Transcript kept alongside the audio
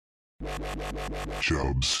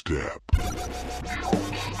Chub Step.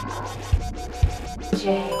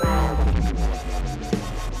 J-Ram.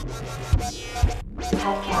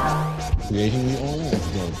 Pet Cow. Creating the oil of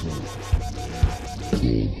judgment.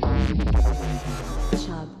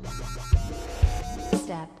 Chub.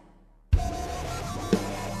 Step.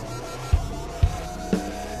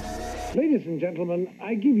 Ladies and gentlemen,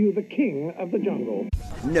 I give you the king of the jungle.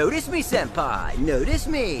 Notice me, senpai. Notice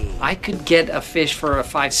me. I could get a fish for a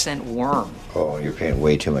 5-cent worm. Oh, you're paying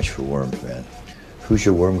way too much for worms, man. Who's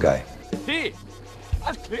your worm guy? He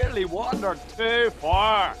has clearly wandered too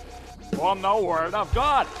far from the Word of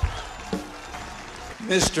God.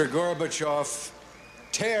 Mr. Gorbachev,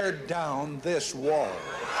 tear down this wall.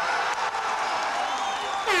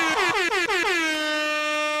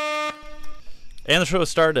 And the show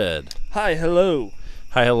started. Hi, hello.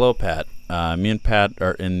 Hi, hello, Pat. Me and Pat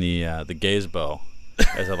are in the Gazebo,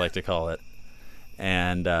 as I like to call it.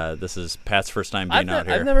 And this is Pat's first time being out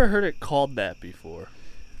here. I've never heard it called that before.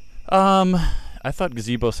 I thought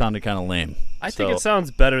gazebo sounded kind of lame. I think it sounds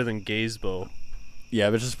better than Gazebo. Yeah,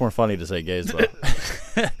 but it's just more funny to say gazebo.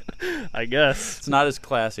 I guess. It's not as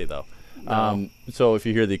classy, though. No. So if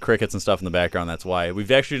you hear the crickets and stuff in the background, that's why.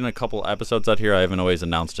 We've actually done a couple episodes out here. I haven't always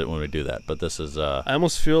announced it when we do that, but this is... I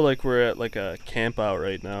almost feel like we're at like a camp out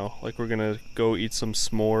right now. Like we're going to go eat some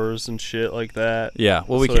s'mores and shit like that. Yeah,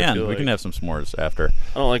 well, That's we what I can. feel We can like. have some s'mores after.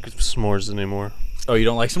 I don't like s'mores anymore. Oh, you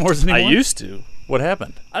don't like s'mores anymore? I used to. What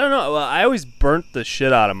happened? I don't know. Well, I always burnt the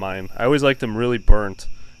shit out of mine. I always liked them really burnt.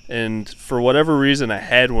 And for whatever reason, I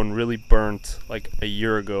had one really burnt like a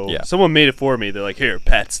year ago. Yeah. Someone made it for me. They're like, here,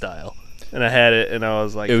 Pat style. And I had it, and I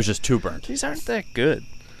was like... It was just too burnt. These aren't that good.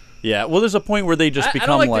 Yeah, well, there's a point where they just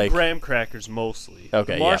become I don't like... the graham crackers mostly.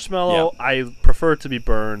 Okay, the yeah, marshmallow, I prefer it to be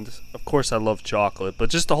burned. Of course, I love chocolate, but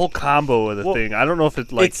just the whole combo of the thing. I don't know if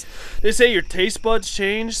it like... They say your taste buds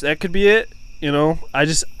change. That could be it. You know? I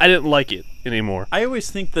didn't like it anymore. I always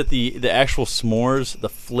think that the actual s'mores, the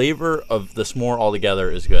flavor of the s'more altogether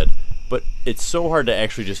is good. But it's so hard to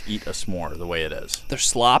actually just eat a s'more the way it is. They're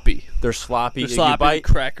sloppy. They're sloppy. The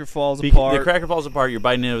cracker falls apart. The cracker falls apart. You're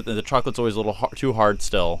biting it, and the chocolate's always a little too hard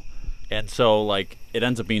still. And so, like, it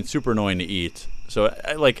ends up being super annoying to eat. So,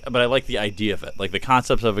 but I like the idea of it. Like, the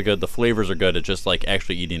concepts of it good. The flavors are good. It's just, like,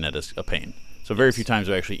 actually eating it is a pain. So, very few times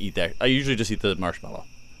I actually eat that. I usually just eat the marshmallow.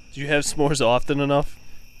 Do you have s'mores often enough?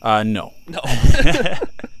 No. No.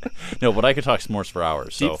 No, but I could talk s'mores for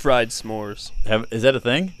hours. Deep fried s'mores. Is that a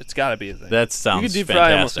thing? It's got to be a thing. That sounds you can deep fantastic.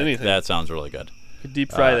 fry almost anything. That sounds really good. You could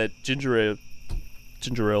deep fry that ginger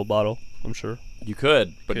ale bottle, I'm sure. You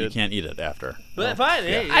could, but you can't eat it after. But fine.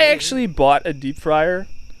 Yeah. I actually bought a deep fryer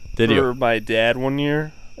for my dad one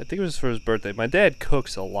year. I think it was for his birthday. My dad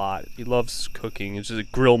cooks a lot. He loves cooking. He's just a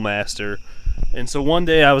grill master. And so one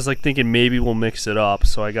day I was like thinking maybe we'll mix it up.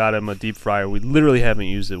 So I got him a deep fryer. We literally haven't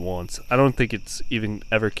used it once. I don't think it's even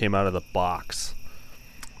ever came out of the box.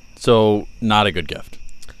 So not a good gift.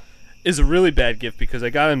 Is a really bad gift because I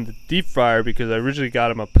got him the deep fryer because I originally got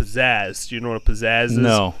him a pizzazz. Do you know what a pizzazz is?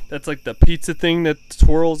 No. That's like the pizza thing that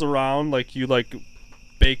twirls around like you like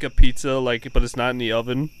bake a pizza like but it's not in the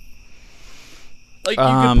oven. Like you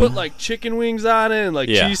can put like chicken wings on it and like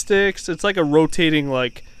cheese sticks. It's like a rotating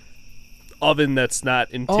like oven that's not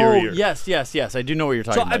interior. Oh, yes. I do know what you're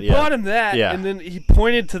talking about. So I bought him that, and then he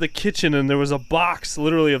pointed to the kitchen, and there was a box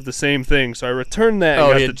literally of the same thing. So I returned that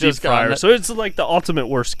and got the deep fryer. So it's like the ultimate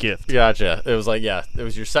worst gift. Gotcha. It was like, it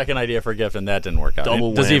was your second idea for a gift, and that didn't work out.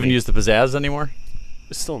 Double Does he even whammy. use the pizzazz anymore?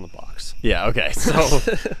 It's still in the box. Yeah, okay. So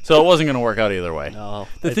it wasn't going to work out either way. No.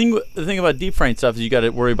 The thing about deep frying stuff is you got to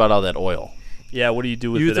worry about all that oil. Yeah, what do you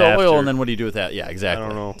do with you it after? use the oil, and then what do you do with that? Yeah, exactly. I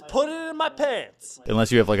don't know. Put it in my pants. Unless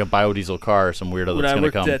you have like a biodiesel car or some weirdo that's going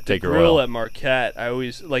to come take your oil. When I worked at the grill at Marquette, I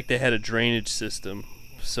always they had a drainage system,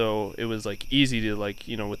 so it was like easy to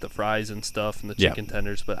with the fries and stuff and the chicken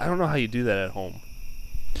tenders. But I don't know how you do that at home.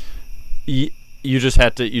 You just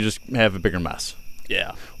have a bigger mess.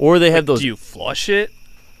 Yeah. Or they have those. Do you flush it?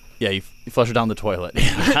 Yeah, you flush it down the toilet.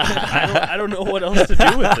 I don't know what else to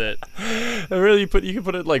do with it. Really, you can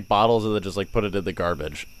put it like bottles and then just like put it in the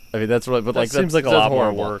garbage. I mean, that's what. But that seems like a lot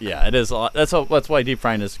more work. Yeah, it is a lot. That's why deep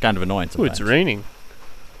frying is kind of annoying sometimes. Ooh, it's raining.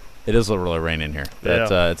 It is literally raining here.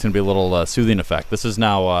 Yeah. It's gonna be a little soothing effect. This is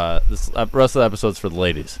now this rest of the episode's for the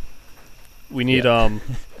ladies. We need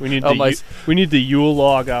we need the Yule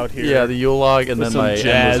log out here. Yeah, the Yule log and then some my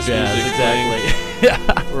jazz music. Exactly.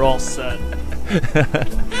 Yeah, we're all set.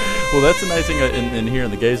 Well, that's the nice thing in here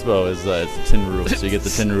in the Gazebo is it's a tin roof, so you get the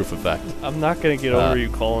tin roof effect. I'm not gonna get over you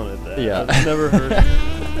calling it that. Yeah, I've never heard.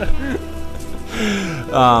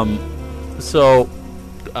 So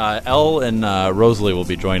Elle and Rosalie will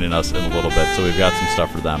be joining us in a little bit, so we've got some stuff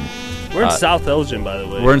for them. We're in South Elgin, by the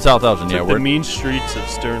way. We're in South Elgin, It's yeah. like We're the mean streets of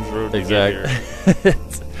Stearns Road. exactly.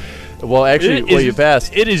 Well, actually, you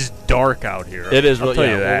passed. It is dark out here. It is I'll really. tell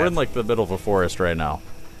Yeah, you well, that. we're in like the middle of a forest right now,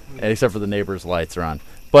 and except for the neighbors' lights are on.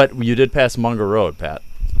 But you did pass Munger Road, Pat.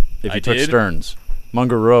 If you took did? Stearns,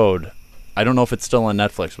 Munger Road. I don't know if it's still on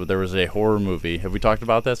Netflix, but there was a horror movie. Have we talked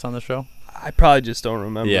about this on the show? I probably just don't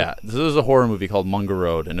remember. Yeah, this is a horror movie called Munger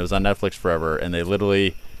Road, and it was on Netflix forever. And they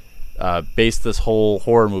literally based this whole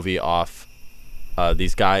horror movie off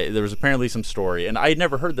these guys. There was apparently some story, and I had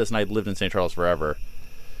never heard this, and I'd lived in St. Charles forever,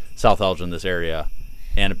 South Elgin, this area.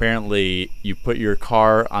 And apparently, you put your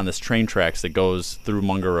car on this train tracks that goes through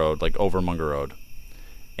Munger Road, like over Munger Road,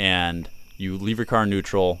 and you leave your car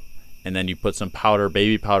neutral, and then you put some powder,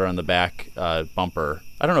 baby powder, on the back bumper.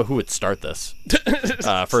 I don't know who would start this.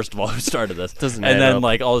 First of all, who started this? Doesn't and add then, up.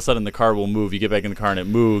 like, all of a sudden, the car will move. You get back in the car, and it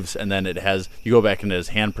moves, and then you go back and it has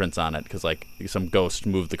handprints on it because, like, some ghost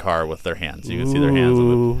moved the car with their hands. You can see their hands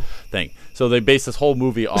on the thing. So they based this whole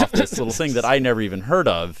movie off this little thing that I never even heard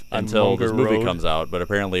of until this Munger movie Road? comes out, but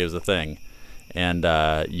apparently it was a thing. And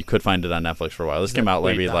you could find it on Netflix for a while. This came out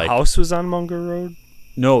Wait, maybe the like... house was on Munger Road?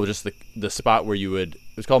 No, just the spot where you would...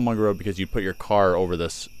 It was called Munger Road because you put your car over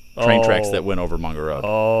this train tracks that went over Munger Road.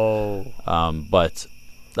 Oh. But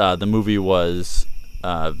the movie was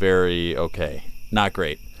very okay. Not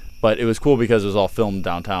great. But it was cool because it was all filmed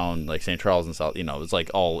downtown, like St. Charles and South. You know, it was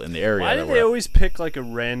like all in the area. Why did they always pick like a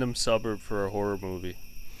random suburb for a horror movie?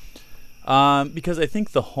 Because I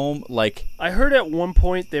think the home, like... I heard at one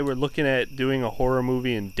point they were looking at doing a horror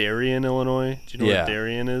movie in Darien, Illinois. Do you know where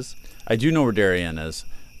Darien is? I do know where Darien is.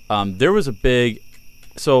 There was a big...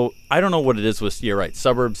 So, I don't know what it is with... You're right.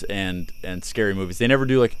 Suburbs and scary movies. They never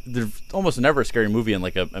do, like... There's almost never a scary movie in,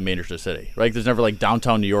 like, a major city. Right? There's never, like,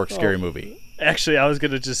 downtown New York scary movie. Actually, I was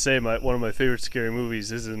going to just say one of my favorite scary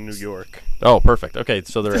movies is in New York. Oh, perfect. Okay,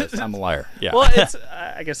 so there is. I'm a liar. Yeah. Well,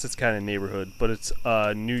 I guess it's kind of neighborhood, but it's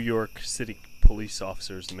New York City police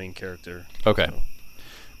officer is the main character. Okay. So.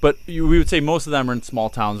 But we would say most of them are in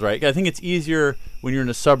small towns, right? I think it's easier when you're in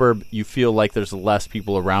a suburb, you feel like there's less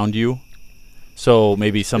people around you. So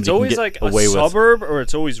maybe somebody it's always can get like away a with suburb or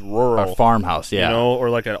it's always rural. a farmhouse, yeah. You know, or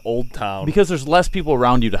like an old town. Because there's less people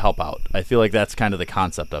around you to help out. I feel like that's kind of the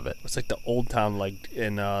concept of it. It's like the old town, like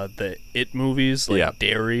in the It movies, like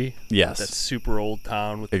Derry. Yes. That super old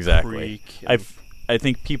town with exactly. the creek. I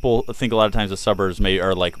think people think a lot of times the suburbs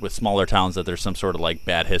are like with smaller towns that there's some sort of like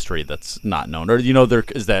bad history that's not known, or you know there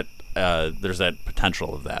is that there's that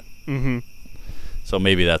potential of that. Mm-hmm. So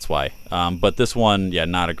maybe that's why. But this one,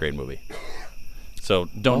 not a great movie. So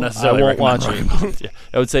don't necessarily I won't watch recommend it.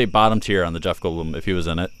 I would say bottom tier on the Jeff Goldblum if he was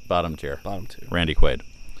in it. Bottom tier. Bottom tier. Randy Quaid.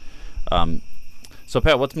 So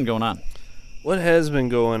Pat, what's been going on? What has been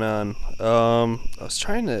going on? I was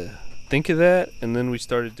trying to think of that, and then we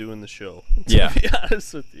started doing the show. Yeah. To be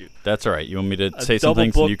honest with you. That's all right. You want me to say some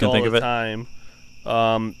things and you can think of it? Time.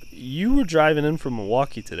 You were driving in from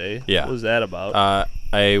Milwaukee today. Yeah. What was that about?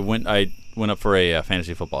 I went up for a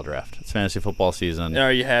fantasy football draft. It's fantasy football season. And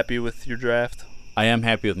are you happy with your draft? I am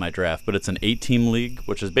happy with my draft, but it's an 8-team league,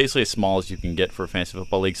 which is basically as small as you can get for a fantasy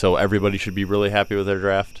football league. So everybody should be really happy with their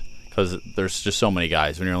draft because there's just so many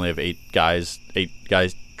guys. When you only have 8 guys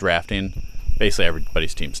drafting, basically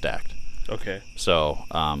everybody's team stacked. Okay. So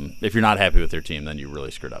if you're not happy with your team, then you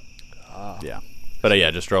really screwed up. Yeah. But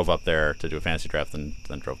I just drove up there to do a fantasy draft and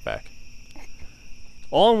then drove back.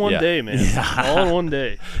 All in one day, man. Yeah. All in one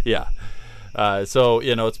day. Yeah. So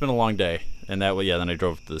it's been a long day, and that way, then I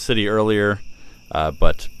drove to the city earlier.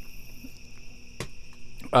 But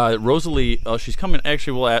Rosalie, she's coming.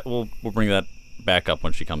 Actually, we'll bring that back up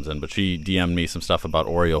when she comes in. But she DM'd me some stuff about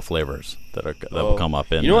Oreo flavors that will come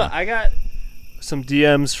up in. You know what? I got some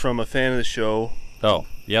DMs from a fan of the show. Oh,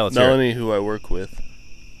 yeah, let's Melanie, hear it. who I work with.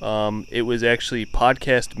 It was actually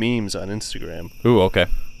podcast memes on Instagram. Ooh, okay.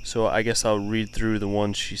 So I guess I'll read through the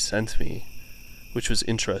one she sent me, which was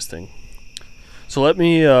interesting. So let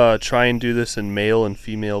me try and do this in male and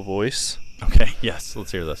female voice. Okay, yes,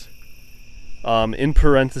 let's hear this. In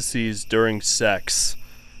parentheses, during sex,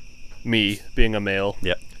 me, being a male,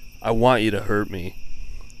 Yep. I want you to hurt me.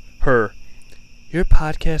 Her, your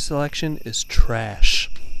podcast selection is trash.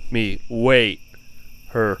 Me, wait.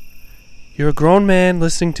 Her, you're a grown man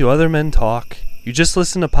listening to other men talk. You just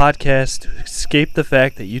listen to podcasts to escape the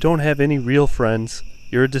fact that you don't have any real friends.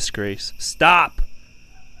 You're a disgrace. Stop!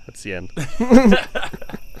 That's the end.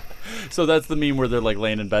 So that's the meme where they're like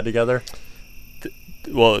laying in bed together?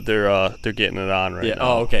 Well, they're getting it on right now.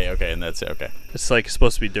 Oh, okay, and that's it. Okay. It's like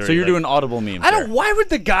supposed to be during. So you're like, doing audible memes. I don't. Why would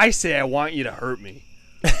the guy say I want you to hurt me?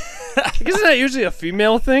 Isn't that usually a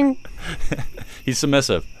female thing? He's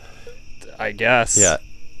submissive. I guess. Yeah.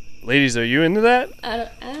 Ladies, are you into that? I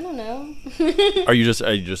don't know. Are you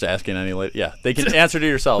just asking any lady? Yeah, they can answer to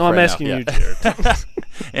yourself. No, I'm right asking now. you, Jared.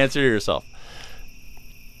 Answer to yourself.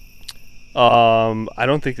 I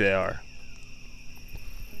don't think they are.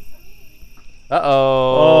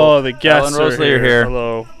 Uh-oh. Oh, the guests Ellen Rosalie are here.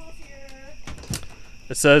 Hello.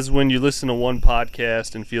 It says when you listen to one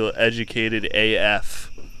podcast and feel educated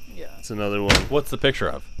AF. Yeah. That's another one. What's the picture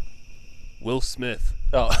of? Will Smith.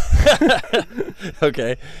 Oh.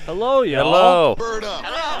 Okay. Hello, y'all. Hello. Bird up.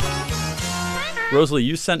 Rosalie,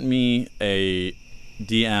 you sent me a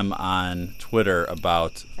DM on Twitter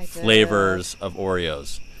about I did. flavors of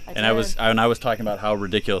Oreos. I was talking about how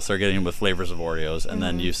ridiculous they're getting with flavors of Oreos, and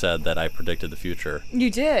then you said that I predicted the future.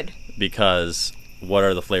 You did. Because what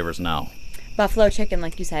are the flavors now? Buffalo chicken,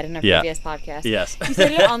 like you said in our previous podcast. Yes. You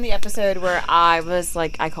said it on the episode where I was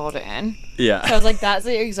like, I called it in. Yeah. So I was like, that's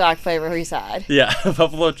the exact flavor he said. Yeah,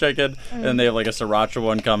 buffalo chicken, and they have like a sriracha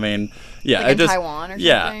one coming. Yeah, Like in Taiwan or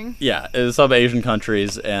something? Yeah, in some Asian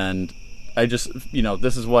countries, and I just,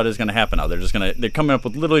 this is what is going to happen now. They're coming up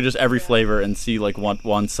with literally just every flavor and see like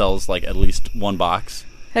one sells like at least one box.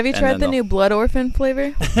 Have you tried the new Blood Orphan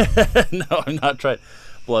flavor? No, I've not tried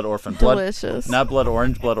Blood Orphan. Delicious. Not Blood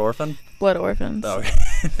Orange, Blood Orphan? Blood Orphans. Oh,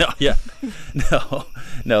 no, yeah.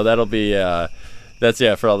 No, that'll be, that's,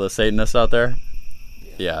 for all the Satanists out there.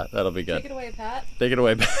 Yeah, that'll be good. Take it away, Pat. Take it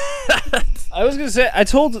away, Pat. I was going to say, I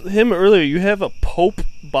told him earlier, you have a Pope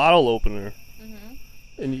bottle opener.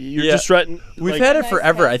 And you're just writing. We've had it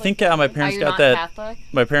forever. I think my parents got that. Catholic?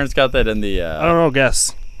 My parents got that in the. I don't know.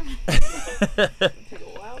 Guess.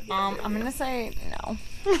 I'm gonna say no.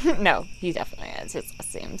 No, he definitely is. It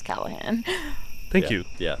seems Callahan. Thank you.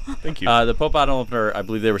 Yeah. Thank you. The Pope bottle opener. I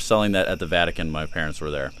believe they were selling that at the Vatican. My parents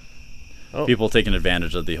were there. Oh. People taking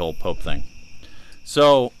advantage of the whole Pope thing.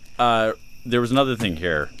 So there was another thing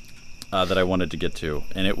here that I wanted to get to,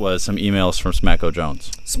 and it was some emails from Smacko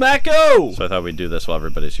Jones. Smacko! So I thought we'd do this while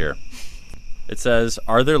everybody's here. It says,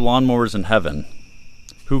 "Are there lawnmowers in heaven?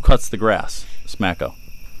 Who cuts the grass?" Smacko.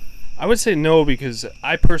 I would say no because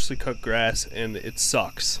I personally cut grass and it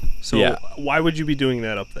sucks. So why would you be doing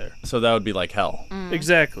that up there? So that would be like hell.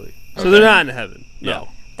 Exactly. So they're not in heaven. No.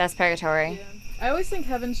 That's purgatory. I always think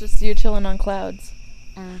heaven's just you chilling on clouds.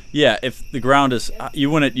 Yeah, if the ground is, you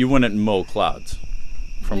wouldn't mow clouds,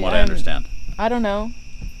 from what I understand. I don't know,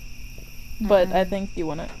 but I think you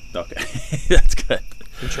wouldn't. Okay, that's good.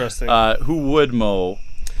 Interesting. Who would mow?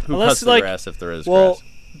 Who Unless, cuts the grass if there is grass? Well,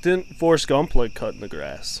 didn't Forrest Gump like cutting the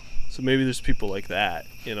grass? So maybe there's people like that,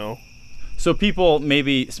 So people,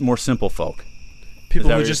 maybe more simple folk.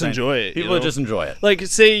 People who just enjoy it. People who just enjoy it. Like,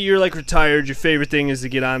 say you're like retired, your favorite thing is to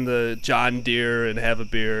get on the John Deere and have a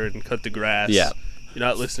beer and cut the grass. Yeah. You're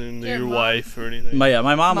not listening to your wife or anything. My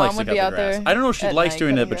mom likes to would cut be the out grass. there I don't know if she at likes night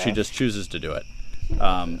doing it, cutting but she grass. just chooses to do it.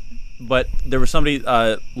 But there was somebody,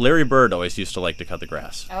 Larry Bird always used to like to cut the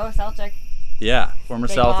grass. Oh, Celtic. Yeah, former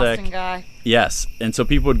Big Celtic. Boston guy. Yes, and so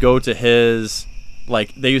people would go to his,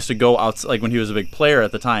 like, they used to go out, like when he was a big player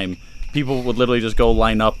at the time, people would literally just go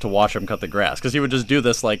line up to watch him cut the grass. Because he would just do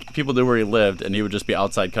this, like, people knew where he lived, and he would just be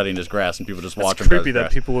outside cutting his grass, and people just watch him cut his creepy that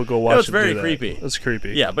grass. people would go watch him It's very do that. creepy. That's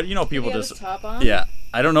creepy. Yeah, but people Did he have just... his top on? Yeah,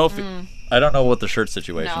 I don't know if... I don't know what the shirt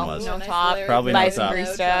situation was. No top. Probably not nice and top.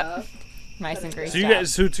 greased up. Nice and greased So you up.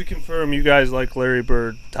 guys, to confirm, you guys like Larry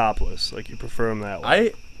Bird topless. Like, you prefer him that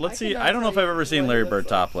way. Let's see, I don't know if I've ever seen Larry Bird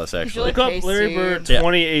topless, actually. Look up Larry Bird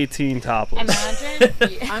 2018 topless. Imagine.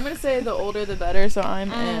 I'm gonna say the older the better, so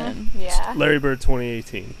I'm in. Yeah. Larry Bird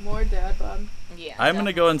 2018. More dad bod. Yeah. I'm going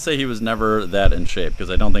to go and say he was never that in shape, because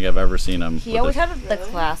I don't think I've ever seen him. He always had the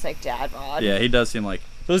classic dad bod. Yeah, he does seem like...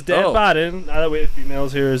 So is dad bod in? Now that we have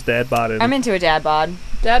females here, is dad bod in? I'm into a dad bod.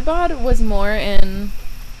 Dad bod was more in,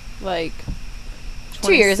 like,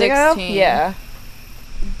 2 years ago? 2016. Yeah.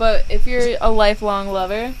 But if you're a lifelong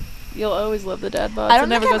lover, you'll always love the dad bod. I It don't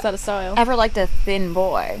never think goes out of style. Ever liked a thin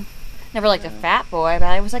boy. Never liked a fat boy, but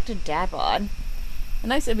I always liked a dad bod. A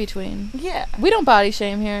nice in between. Yeah. We don't body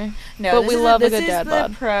shame here. No, but this we is love a this good dad is the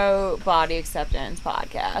bod. pro body acceptance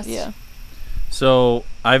podcast. Yeah. So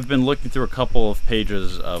I've been looking through a couple of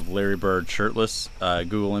pages of Larry Bird shirtless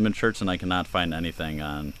Google image shirts, and I cannot find anything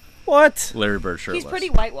on what Larry Bird shirtless. He's pretty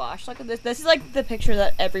whitewashed. Look at this. This is like the picture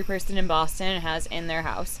that every person in Boston has in their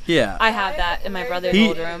house. Yeah. I have that in my brother's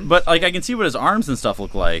old room. But like I can see what his arms and stuff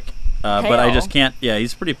look like. But I just can't. Yeah,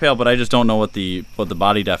 he's pretty pale, but I just don't know what the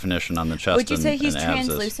body definition on the chest. Would you say he's and abs is.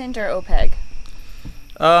 translucent or opaque?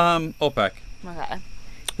 OPEC. Okay.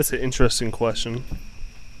 That's an interesting question.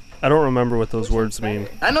 I don't remember what those words mean.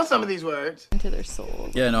 I know some of these words. Into their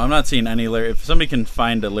souls. Yeah, no, I'm not seeing any Larry. If somebody can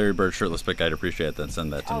find a Larry Bird shirtless pic, I'd appreciate it. Then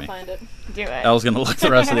send that to I'll me. find it. Do it. Elle's gonna look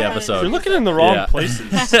the rest of the episode. You're looking in the wrong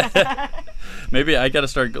places. Maybe I gotta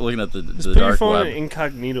start looking at the Just put dark your phone web. in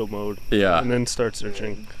incognito mode. Yeah. And then start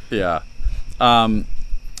searching. Yeah.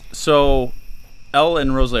 So, Elle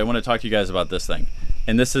and Rosalie, I want to talk to you guys about this thing.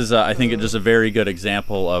 And this is, I think, just a very good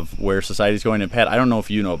example of where society's going. And Pat, I don't know if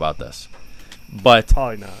you know about this, but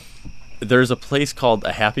probably not. There's a place called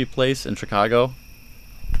A Happy Place in Chicago.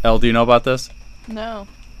 Elle, do you know about this? No.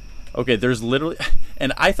 Okay, there's literally,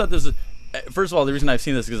 and I thought this was, first of all, the reason I've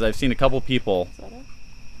seen this is because I've seen a couple people,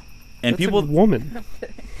 and That's people, a woman.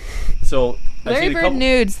 So I've Larry seen a Bird couple,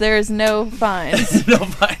 nudes. There is no fines. no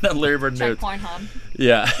fine on Larry Bird Check nudes. Pornhub.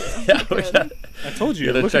 Yeah, yeah. I told you.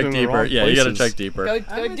 You gotta you're check looking in the deeper. wrong Yeah, you gotta places. check deeper. Go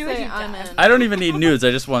do it. I'm in. I don't even need nudes. I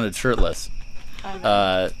just wanted shirtless.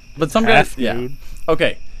 But some guys, Half yeah. nude.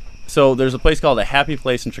 Okay, so there's a place called A Happy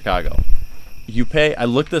Place in Chicago. You pay. I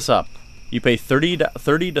looked this up. You pay $30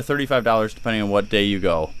 to $35 depending on what day you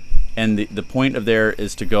go, and the point of there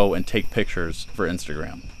is to go and take pictures for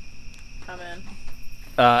Instagram. I'm in.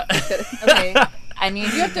 Okay. I mean,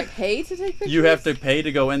 You have to pay to take pictures? You have to pay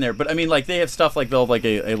to go in there, but I mean, like they have stuff like they'll have like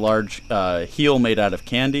a large heel made out of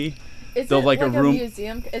candy. Is They'll it like a room.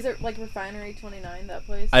 museum? Is it like Refinery 29, that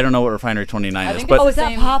place? I don't know what Refinery 29 is, think but oh, is that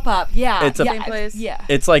Same- pop up? Yeah. It's a- yeah, Same place? Yeah.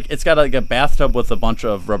 it's like it's got like a bathtub with a bunch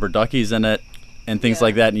of rubber duckies in it and things Yeah.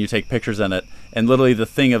 like that, and you take pictures in it. And literally, the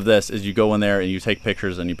thing of this is you go in there and you take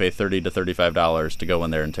pictures, and you pay $30 to $35 to go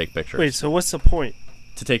in there and take pictures. Wait, so what's the point?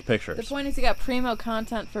 To take pictures. The point is you got primo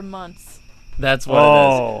content for months. That's what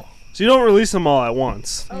it is. So you don't release them all at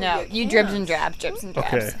once. No, you dribs and drabs, drips and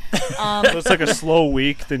drabs. Okay. Um, So it's like a slow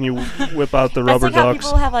week, then you whip out the That's rubber like how ducks.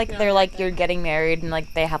 people have like they're like you're getting married and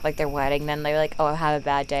like they have like their wedding, then they're like, oh, I have a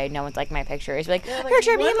bad day. No one's like my pictures. Like,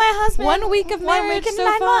 picture me and my husband. 1 week of marriage, in so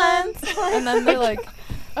 9 fun. months. And then they're like,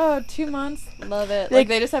 oh, 2 months, love it. Like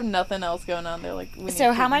they just have nothing else going on. They're like, we need So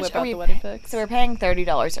to how much whip are out we? the wedding pics. So we're paying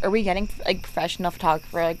 $30. Are we getting like professional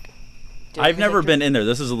photographer? Like, doing I've the never pictures? been in there.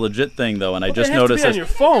 This is a legit thing though, and I Well, just they have to noticed be on this your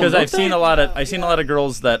phone, because don't I've seen they? a lot of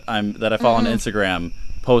girls that I follow on Instagram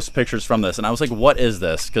post pictures from this, and I was like, what is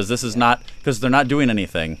this? Because this is not because they're not doing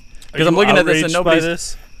anything. Because I'm looking at this and outraged by nobody's.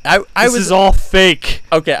 this? I This was is all fake.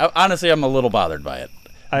 okay. Honestly, I'm a little bothered by it,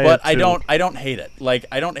 I but am too. I don't hate it. Like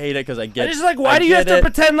I don't hate it because I get. I just like, why I do you have get to it.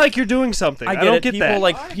 pretend like you're doing something? I don't it. get People that.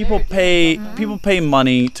 like people pay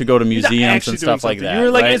money to go to You're not museums actually and doing stuff like something. that.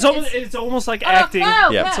 You're like, right? it's almost like acting.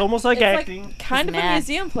 Yeah. It's almost like It's acting. like kind of a mad.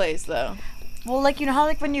 museum place, though. Well, like you know how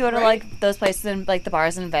like when you go to like those places in like the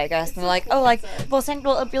bars in Vegas, and they're like, oh, like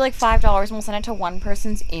it'll be like $5, and we'll send it to one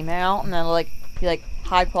person's email, and then it'll like be like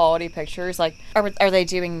high quality pictures. Like, are they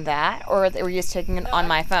doing that, or were you just taking it on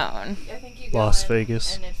my phone? I think you go Las in,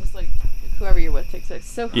 Vegas. and it's just like whoever you're with takes it.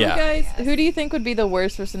 So Yeah. who do you think would be the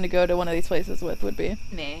worst person to go to one of these places with? Would be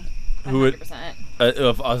Me. Who would 100%.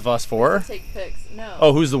 of us four? take pics. No.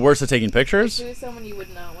 Oh, who's the worst at taking pictures? Who is someone you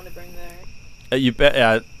would not want to bring there? You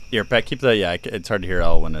bet. Here, Pat, keep the it's hard to hear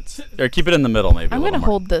Elle when it's or keep it in the middle maybe. I'm a gonna little more.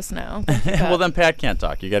 hold this now. Well, then Pat can't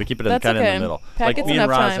talk. You got to keep it in That's kind of in okay. the middle. Pat like gets me and enough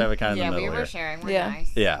Roz time. have it kind of Yeah, in the we middle were here. sharing. We're Yeah.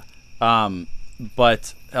 nice. Yeah.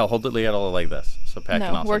 But Elle, hold it like this, so Pat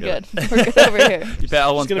can No, also we're get good. it. We're good over here.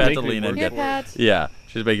 Elle wants gonna Pat make to me lean in. work Here, Good. Pat. Yeah,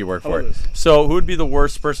 she's making you work for Oh, it. this. So, who would be the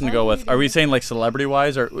worst person to go with? Are we saying like celebrity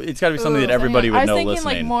wise, or it's got to be something that everybody I would was know thinking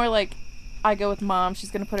listening? like more like I go with mom. She's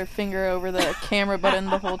gonna put her finger over the camera button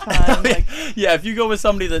the whole time. Like, Yeah, if you go with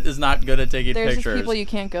somebody that is not good at taking there's pictures. just people you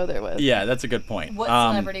can't go there with. Yeah, that's a good point. What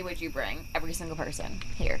celebrity would you bring? Every single person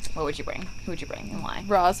here. What would you bring? Who would you bring and why?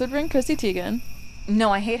 Ross would bring Chrissy Teigen.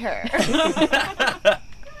 No, I hate her.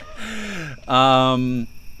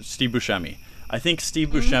 Steve Buscemi. I think Steve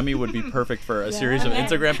Buscemi would be perfect for a series of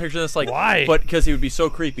Instagram pictures. That's like Why? But because he would be so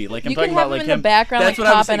creepy. Like I'm You talking could have about him like in the background, That's like,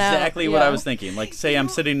 what I was popping out. exactly what I Yeah. was thinking. Like say I'm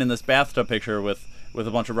sitting in this bathtub picture with a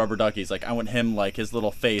bunch of rubber duckies. Like I want him like his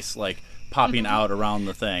little face like popping out around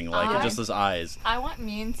the thing, like just his eyes. I want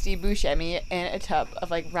me and Steve Buscemi in a tub of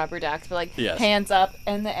like rubber ducks, but like Yes. hands up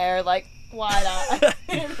in the air, like wide eye.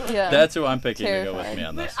 Yeah. That's who I'm picking to go with Terrifying. me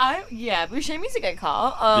on this. Buscemi's a good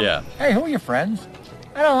call. Yeah. Hey, who are your friends?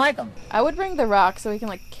 I don't like them. I would bring The Rock so he can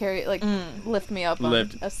like carry lift me up on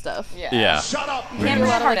Lift. stuff. Yeah. Yeah. Shut up! You Do can't a bring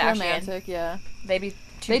lot of like Kardashian. romantic. Yeah. They'd be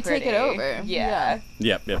too They'd take pretty. it over. Yeah.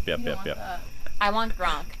 Yep. I want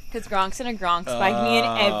Gronk. Because Gronk's in a Gronk spike me in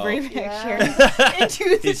every picture into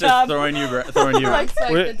the He's tub. just throwing you. Like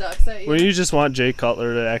spike the ducks at you. Wouldn't you just want Jay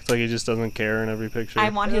Cutler to act like he just doesn't care in every picture? I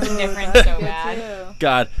want his indifference so bad.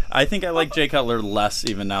 God, I think I like Jay Cutler less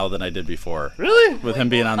even now than I did before. Really? With him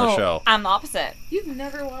being on the show. I'm the opposite. You've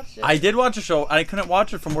never watched it. I did watch a show. I couldn't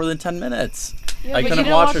watch it for more than 10 minutes. Yeah, I but couldn't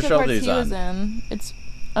you watch didn't the show that parts he's he was on. in. It's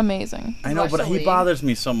amazing. I know, but he bothers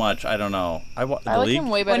me so much. I don't know. I The like League? him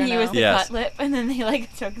way better When he now. was the Yes. cut lip, and then they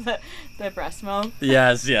like took the breast milk.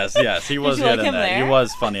 Yes. He was you good like in him that. there? He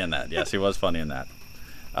was funny in that. Yes, he was funny in that.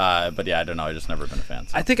 But yeah, I don't know. I just never been a fan.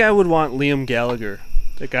 So. I think I would want Liam Gallagher,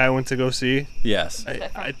 the guy I went to go see. Yes.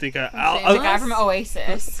 I think The guy from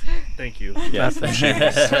Oasis. Thank you. Yes.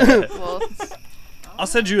 Well, I'll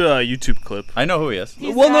send you a YouTube clip. I know who he is.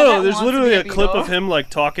 He's Well, the guy no, that there's wants literally to a be clip Beatle. of him like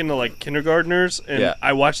talking to like kindergartners, and Yeah.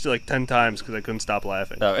 I watched it like 10 times because I couldn't stop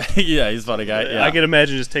laughing. Yeah, he's a funny guy. Yeah. I can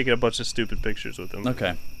imagine just taking a bunch of stupid pictures with him.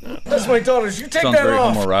 Okay. That's my daughters. You take Sounds that very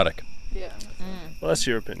off. homoerotic. yeah. Well, that's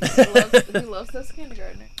your opinion. He loves those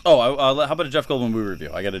kindergartners. Oh, how about a Jeff Goldblum movie review?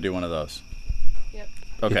 I got to do one of those. Yep.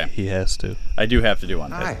 Okay. He has to. I do have to do one.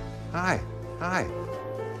 Hi. I'm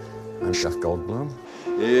Jeff Goldblum.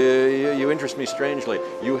 You interest me strangely.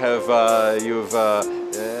 You've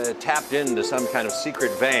tapped into some kind of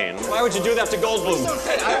secret vein. Why would you do that to Goldblum?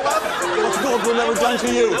 What's Goldblum ever done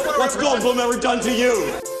to you? What's Goldblum ever done to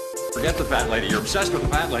you? Forget the fat lady. You're obsessed with the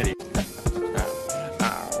fat lady.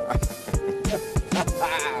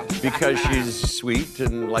 Because she's sweet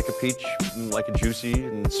and like a peach, and like a juicy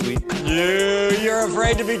and sweet. You're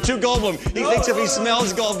afraid to be too Goldblum. He thinks if he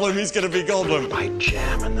smells Goldblum, he's gonna be Goldblum. By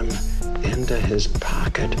jamming them into his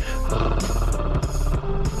pocket.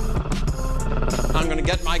 I'm gonna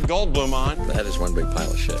get my Goldblum on. That is one big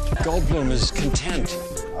pile of shit. Goldblum is content.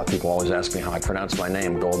 People always ask me how I pronounce my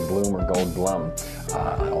name, Goldblum or Goldblum.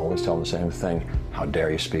 I always tell them the same thing. How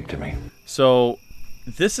dare you speak to me? So,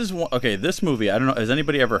 this is one. Okay, this movie. I don't know. Has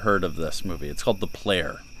anybody ever heard of this movie? It's called The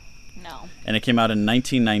Player. No. And it came out in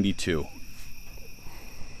 1992.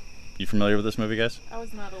 You familiar with this movie, guys? I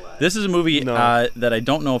was not alive. This is a movie No. that I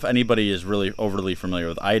don't know if anybody is really overly familiar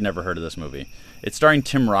with. I had never heard of this movie. It's starring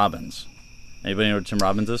Tim Robbins. Anybody know what Tim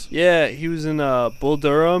Robbins is? Yeah, he was in Bull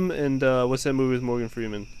Durham and what's that movie with Morgan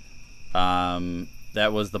Freeman?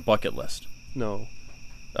 That was The Bucket List. No.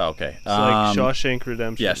 Oh, okay. It's like Shawshank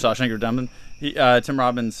Redemption. Yeah, Shawshank Redemption. Tim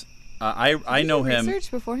Robbins. I know him.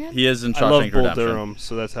 Research beforehand? He is in I love Shawshank Bull Redemption. Durham,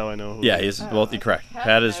 so that's how I know who Yeah, he he's is. both correct.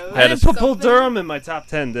 Pat is. I didn't put Bull Durham in my top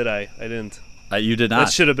 10, did I? I didn't. You did not.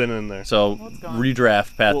 That should have been in there. So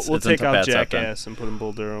redraft Pat's. We'll it's take into out Pat's top 10. Jackass and put in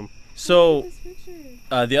Bull Durham. So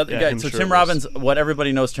the other Yeah, guy, him so Tim shirtless. Robbins, what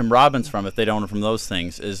everybody knows Tim Robbins from, if they don't know from those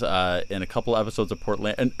things, is in a couple episodes of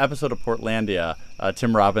Portlandia,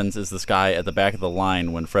 Tim Robbins is this guy at the back of the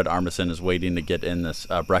line when Fred Armisen is waiting to get in this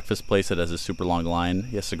breakfast place that has a super long line.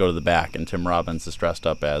 He has to go to the back, and Tim Robbins is dressed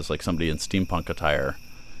up as like somebody in steampunk attire,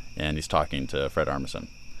 and he's talking to Fred Armisen.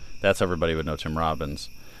 That's how everybody would know Tim Robbins.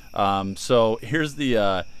 So here's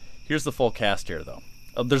the full cast here, though.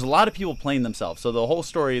 There's a lot of people playing themselves. So the whole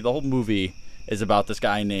story, the whole movie is about this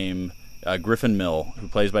guy named Griffin Mill, who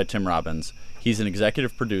plays by Tim Robbins. He's an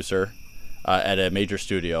executive producer at a major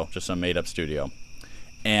studio, just some made-up studio.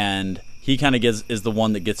 And he kind of is the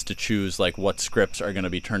one that gets to choose like what scripts are going to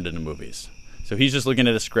be turned into movies. So he's just looking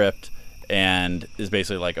at a script and is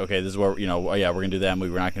basically like, okay, this is where, we're going to do that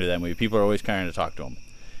movie, we're not going to do that movie. People are always kind of talk to him.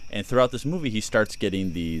 And throughout this movie, he starts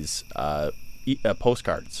getting these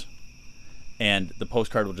postcards. And the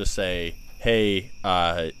postcard will just say, hey,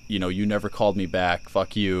 you never called me back,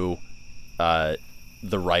 fuck you, the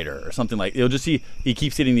writer, or something like. It'll just he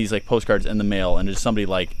keeps getting these like postcards in the mail, and it's somebody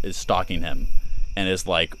like is stalking him and is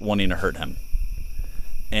like wanting to hurt him.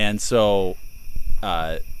 And so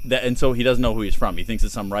so he doesn't know who he's from. He thinks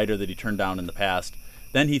it's some writer that he turned down in the past.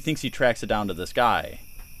 Then he thinks he tracks it down to this guy,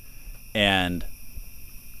 and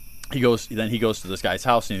he goes to this guy's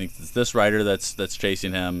house, and he thinks it's this writer that's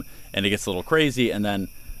chasing him, and it gets a little crazy, and then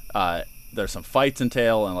there's some fights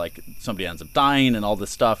entail, and like somebody ends up dying and all this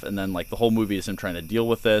stuff, and then like the whole movie is him trying to deal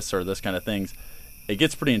with this or this kind of things. It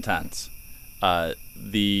gets pretty intense.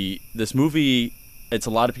 This movie, it's a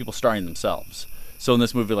lot of people starring themselves. So in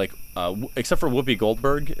this movie, like except for Whoopi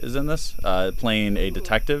Goldberg is in this, playing a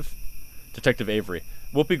detective Avery.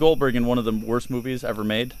 Whoopi Goldberg in one of the worst movies ever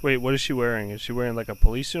made. Wait, what is she wearing? Is she wearing like a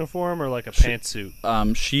police uniform or like a pantsuit?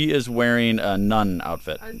 She is wearing a nun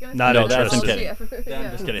outfit. Not no, that's in interested. kidding.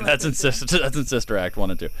 I'm just kidding. That's in Sister Act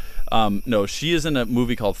 1 and 2. No, she is in a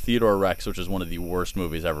movie called Theodore Rex, which is one of the worst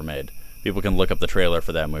movies ever made. People can look up the trailer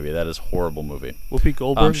for that movie. That is a horrible movie. Whoopi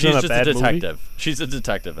Goldberg's she's in a just bad a detective. movie? She's a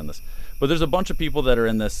detective in this. But there's a bunch of people that are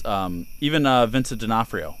in this. Even Vincent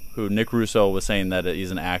D'Onofrio, who Nick Russo was saying that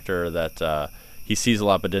he's an actor that he sees a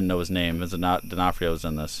lot but didn't know his name. Vincent D'Onofrio is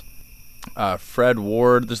in this. Fred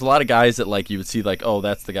Ward. There's a lot of guys that like you would see like, oh,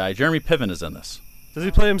 that's the guy. Jeremy Piven is in this. Does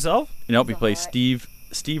he play himself? Nope, he plays Steve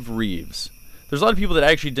Reeves. There's a lot of people that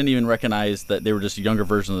actually didn't even recognize that they were just younger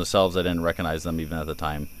versions of themselves. I didn't recognize them even at the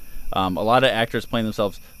time. A lot of actors playing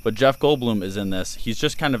themselves, but Jeff Goldblum is in this. He's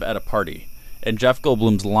just kind of at a party, and Jeff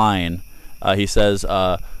Goldblum's line, he says,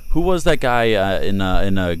 "Who was that guy in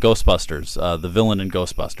Ghostbusters? The villain in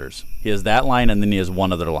Ghostbusters." He has that line, and then he has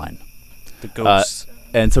one other line. The ghost.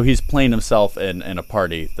 And so he's playing himself in a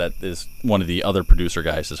party that is one of the other producer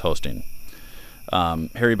guys is hosting.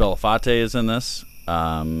 Harry Belafonte is in this.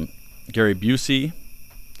 Gary Busey,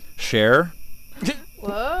 Cher,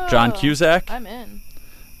 Whoa. John Cusack. I'm in.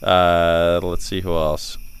 Let's see who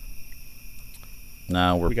else.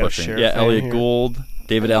 Now we're pushing. Yeah, Elliot Gould,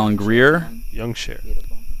 David Alan Grier, young Cher,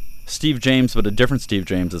 Steve James, but a different Steve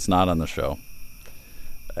James that's not on the show,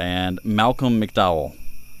 and Malcolm McDowell.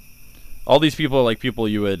 All these people are like people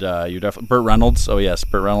you would definitely. Burt Reynolds. Oh yes,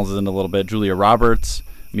 Burt Reynolds is in a little bit. Julia Roberts,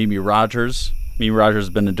 Mimi Rogers. Mimi Rogers has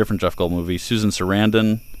been in a different Jeff Goldblum movie. Susan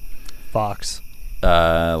Sarandon. Fox.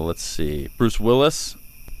 Let's see. Bruce Willis.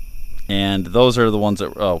 And those are the ones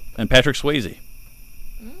that... Oh, and Patrick Swayze.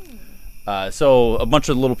 So a bunch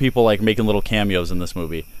of little people like making little cameos in this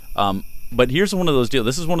movie. But here's one of those deals.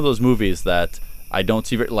 This is one of those movies that I don't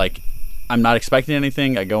see... Like, I'm not expecting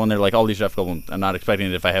anything. I go in there like, all these Jeff Goldblum. I'm not expecting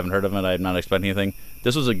it. If I haven't heard of it, I'm not expecting anything.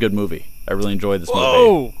 This was a good movie. I really enjoyed this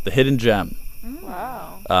movie. The Hidden Gem.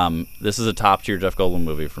 Wow. This is a top-tier Jeff Goldblum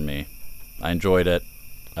movie for me. I enjoyed it.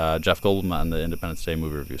 Jeff Goldblum on the Independence Day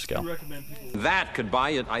movie review scale. That could buy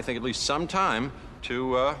you, I think, at least some time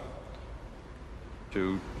to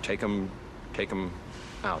take them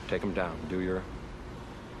out, take them down, do your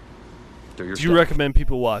Do you stuff. recommend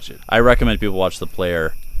people watch it? I recommend people watch The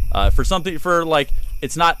Player.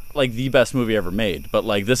 It's not like the best movie ever made, but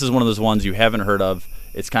like this is one of those ones you haven't heard of.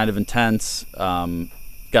 It's kind of intense. Got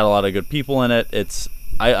a lot of good people in it.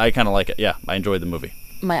 I kind of like it. Yeah, I enjoyed the movie.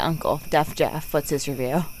 My uncle, Deaf Jeff. What's his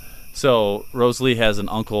review? So Rosalie has an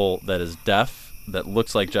uncle that is deaf that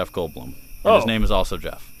looks like Jeff Goldblum. And his name is also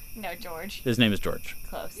Jeff. No, George. His name is George.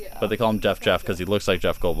 Close. Yeah. But they call him Deaf Jeff because he looks like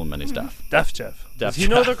Jeff Goldblum and he's deaf. Deaf Jeff. Deaf Does he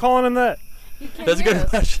know Jeff. they're calling him that? That's a good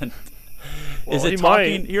question. Well, is it he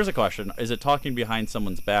talking? might. Here's a question: is it talking behind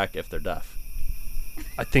someone's back if they're deaf?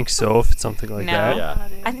 I think so. If it's something like that. Yeah.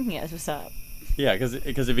 I think he knows what's up. Yeah, because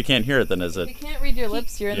if you can't hear it, then is it? If you can't read your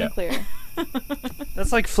lips, you're in Yeah. the clear.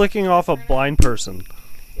 That's like flicking off a blind person.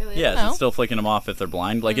 Yeah, is it still flicking them off if they're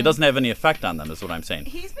blind? Like it doesn't have any effect on them, is what I'm saying.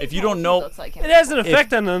 If you don't know, It has an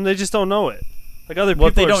effect on them. They just don't know it. Like other people. Well,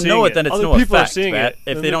 if they are don't seeing know it, then it's other no people effect, Are seeing Matt. it,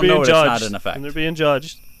 If and they they're don't being know it, it's not judged, an effect. And they're being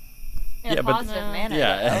judged. In a but- positive manner.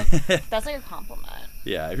 Yeah. though. That's like a compliment.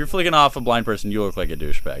 Yeah, if you're flicking off a blind person, you look like a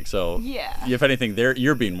douchebag. So, Yeah. if anything,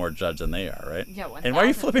 you're being more judged than they are, right? Yeah, And why are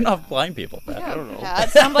you flipping off blind people, Pat? I don't know. That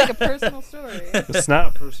sounds like a personal story. It's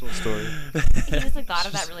not a personal story. He just like thought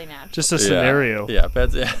of that really natural. Just a scenario. Yeah,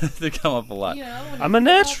 Pat's they come up a lot. I'm a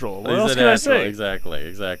natural. What He's else a can I natural, say?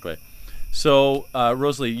 Exactly. So,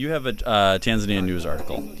 Rosalie, you have a Tanzania news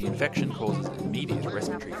article. The infection causes immediate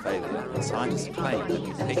respiratory failure, and scientists claim that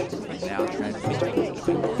mutation is now transmitted.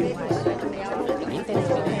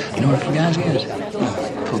 You know what Fugazi is?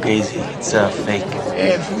 Fugazi. It's a fake.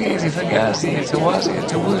 Yeah, Fugazi, Fugazi. It's a wazi.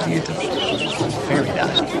 It's a woozy. It's a fairy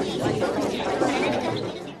dust.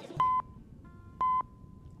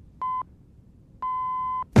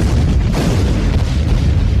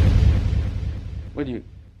 What are you,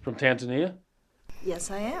 from Tanzania?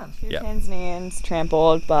 Yes, I am. Two Tanzanians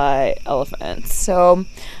trampled by elephants. So,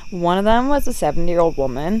 one of them was a 70-year-old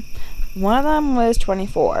woman. One of them was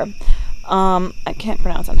 24. I can't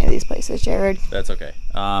pronounce any of these places, Jared. That's okay.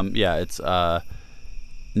 Yeah, it's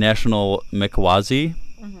National Mkwazi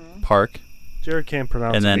Park. Jared can't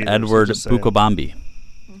pronounce and then it either, so Edward just say it. Bukobambi.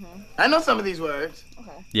 I know some of these words.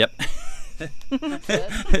 Okay. Yep.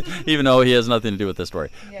 Even though he has nothing to do with this story.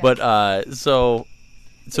 Yeah. But so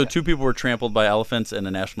two people were trampled by elephants in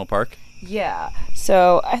a national park. Yeah.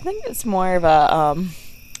 So I think it's more of a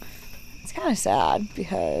it's kind of sad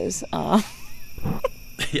because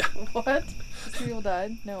Yeah. What? Two people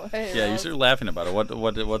died? No way. Yeah, you started laughing about it.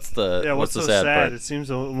 What's the Yeah, what's the so sad part? It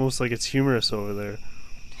seems almost like it's humorous over there.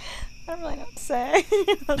 I don't really know what to say.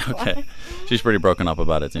 That's Okay, why. she's pretty broken up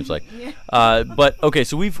about it. It seems like. Yeah. But okay,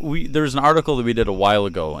 so there's an article that we did a while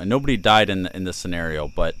ago, and nobody died in this scenario,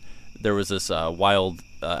 but there was this wild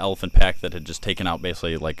elephant pack that had just taken out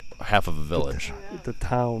basically like half of a village. The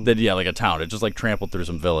town. Like a town. It just like trampled through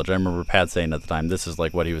some village. I remember Pat saying at the time, this is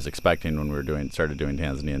like what he was expecting when we started doing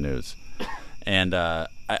Tanzania news. And I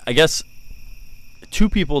guess 2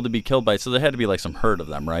 people to be killed by, so there had to be like some herd of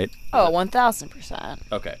them, right? Oh, 1,000%.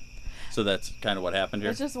 Okay. So that's kind of what happened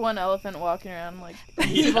here? It's just one elephant walking around, like,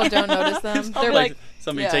 people don't notice them. They're like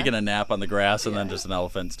somebody taking a nap on the grass and then just an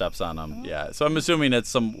elephant steps on them. Yeah. So I'm assuming it's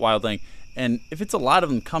some wild thing. And if it's a lot of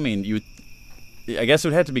them coming, I guess it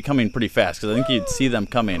would have to be coming pretty fast because I think you'd see them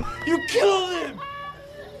coming. You killed him!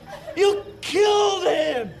 You killed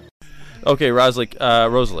him! Okay,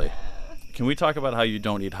 Rosalie, can we talk about how you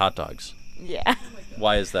don't eat hot dogs? Yeah.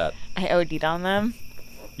 Why is that? I OD'd on them.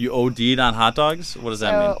 You OD'd on hot dogs? What does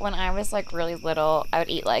that mean? So when I was like really little, I would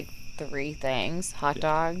eat like 3 things. Hot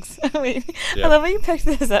dogs. Wait, Yeah. I love how you picked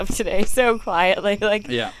this up today so quietly. Like,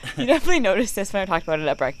 Yeah. You definitely noticed this when I talked about it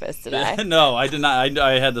at breakfast today. No, I did not.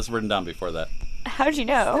 I had this written down before that. How'd you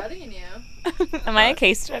know? Studying you. Am I a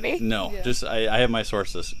case study? No, just I have my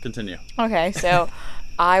sources. Continue. Okay, so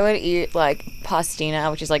I would eat like pastina,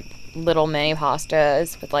 which is like little mini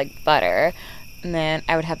pastas with like butter, and then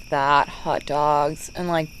I would have that, hot dogs, and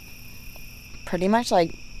like pretty much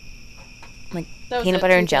like Those peanut are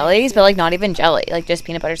butter 2 and jellies, things, but like not even jelly, like just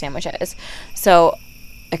peanut butter sandwiches. So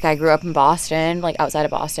like I grew up in Boston, like outside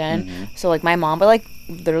of Boston. Mm-hmm. So like my mom would like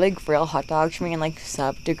literally grill hot dogs for me in like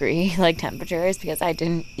sub-degree like temperatures because I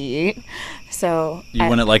didn't eat. So You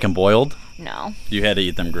wouldn't like them boiled? No. You had to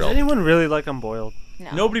eat them Does grilled. anyone really like them boiled?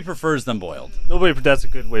 No. Nobody prefers them boiled. Nobody. That's a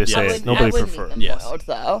good way to say Yes. it. Nobody I wouldn't prefer. eat them Yes. boiled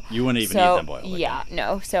though. You wouldn't even So, eat them boiled. like yeah,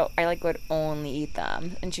 no. So I like would only eat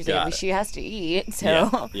them, and she's like, Got well, it. she has to eat. So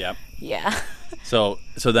Yeah. Yep. yeah. So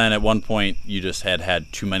then at one point you just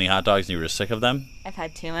had too many hot dogs and you were just sick of them? I've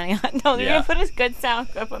had too many hot dogs. You're Yeah. gonna put a good sound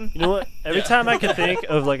clip on. You know what? Every time I could think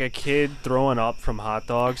of like a kid throwing up from hot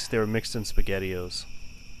dogs, they were mixed in SpaghettiOs.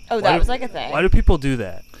 Oh, that was like a thing. Why do people do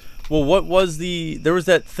that? Well, what was there was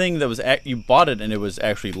that thing that was you bought it and it was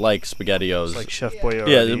actually like SpaghettiOs. It's like Chef Boyardee.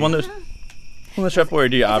 Yeah, the one of the Chef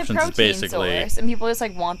Boyardee It's a options is protein basically source, and people just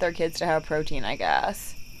like want their kids to have protein, I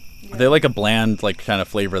guess. they like a bland like kind of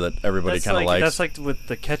flavor that everybody That's kind of likes. That's like with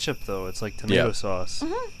the ketchup though. It's like tomato Yeah. sauce.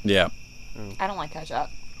 Yeah. I don't like ketchup.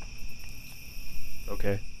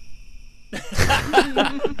 Okay.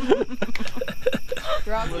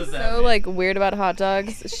 Rock was so like weird about hot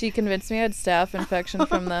dogs. She convinced me I had staph infection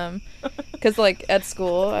from them. Because like at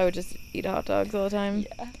school, I would just eat hot dogs all the time.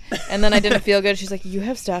 Yeah. And then I didn't feel good. She's like, "You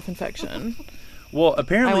have staph infection." Well, I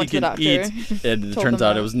apparently you went to the can eat, doctor. and it Told turns them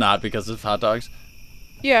out that. it was not because of hot dogs.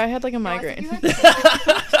 Yeah, I had like a migraine. I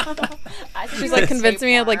think She's you like had convinced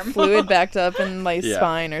me I had like tapeworm. fluid backed up in my Yeah.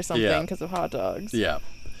 spine or something Yeah. because of hot dogs. Yeah.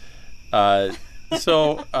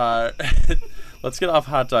 So let's get off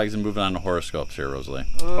hot dogs and move on to horoscopes here, Rosalie.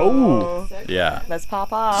 Oh. Yeah. Let's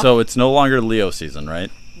pop off. So it's no longer Leo season,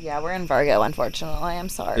 right? Yeah, we're in Virgo, unfortunately. I'm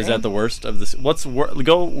sorry. Is that the worst of this? Let's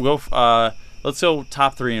go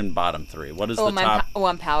top 3 and bottom 3. What is the top?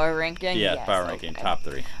 I'm power ranking? Yeah, Yes, power ranking, okay. top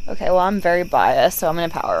 3. Okay, well, I'm very biased, so I'm going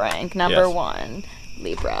to power rank. Number Yes. 1,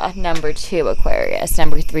 Libra. Number 2, Aquarius.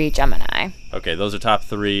 Number 3, Gemini. Okay, those are top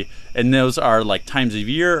 3. And those are like times of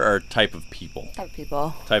year or type of people? Type of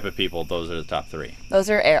people. Type of people, those are the top 3. Those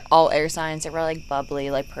are all air signs that were like bubbly,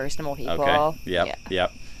 like personable people. Okay, yep, Yeah.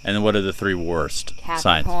 yep. And then what are the 3 worst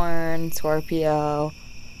signs? Capricorn, Scorpio,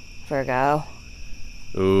 Virgo.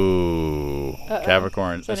 Ooh, Uh-oh.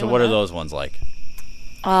 Capricorn. Does So anyone what are know? those ones like?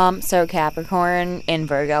 So Capricorn and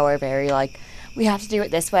Virgo are very like, we have to do it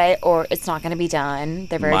this way or it's not going to be done.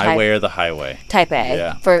 They're very My way or the highway? type A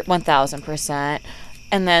Yeah. for 1000%.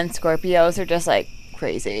 And then Scorpios are just like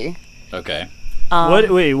crazy. Okay.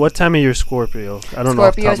 What time of year Scorpio? I don't know.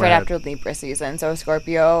 off the Scorpio top is of my right head. after Libra season. So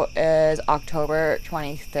Scorpio is October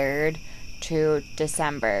 23rd to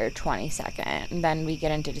December 22nd. And then we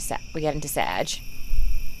get into Sag.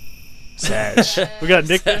 Sag. We got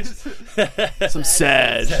nicknames. Some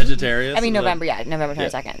Sag. Sagittarius. I mean is that- November, November Yeah.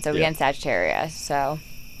 22nd. So we Yeah. get in Sagittarius. So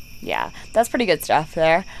yeah, that's pretty good stuff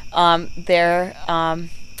there.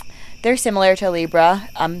 They're similar to Libra.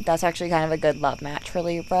 That's actually kind of a good love match for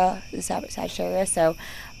Libra, the Sagittarius. So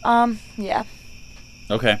yeah.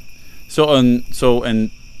 Okay. So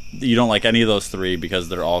you don't like any of those 3 because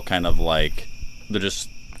they're all kind of like they're just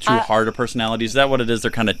too hard of personalities. Is that what it is?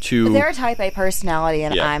 They're kind of too. They're a type A personality,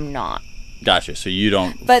 and Yeah. I'm not. Gotcha. So you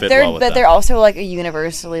don't. But fit they're well with but them. they're also like a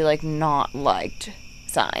universally like not liked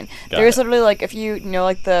sign. Got There's it. literally like if you know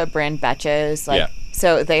like the brand Betches, like Yeah.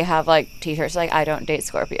 so they have like t-shirts like I don't date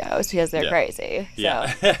Scorpios because they're Yeah. crazy. So.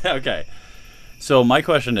 Yeah. Okay. So my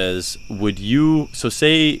question is, would you? So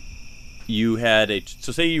say you had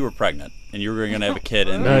so say you were pregnant and you were going to have a kid,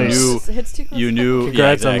 and Nice. you knew,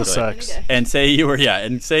 Congrats on the exactly. sex. And say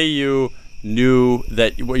you knew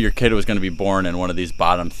that your kid was going to be born in one of these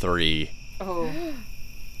bottom 3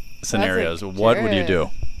 scenarios. What would you do?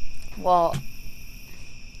 Well,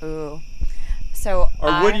 so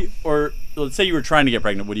or let's say you were trying to get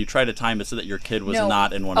pregnant. Would you try to time it so that your kid was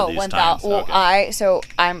not in one of these times? Well, okay.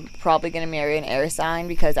 I'm probably gonna marry an air sign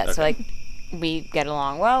because that's like we get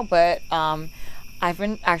along well. But I've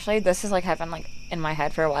been this is like I've been like in my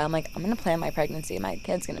head for a while. I'm like, I'm gonna plan my pregnancy. My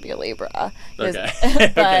kid's gonna be a Libra. Okay.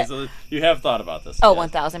 But, okay. So you have thought about this. Oh,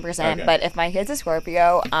 yes. 1000%. Okay. But if my kid's a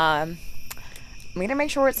Scorpio, I'm gonna make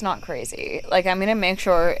sure it's not crazy. Like I'm gonna make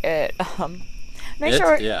sure it.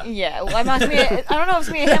 Yeah. Well, I'm not. I don't know if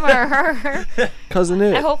it's me, him, or her. Cousin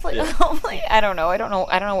It. Hopefully, I don't know. I don't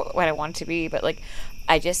know what I want it to be, but like,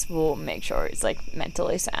 I just will make sure it's like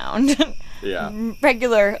mentally sound. Yeah.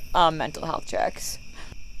 Regular mental health checks.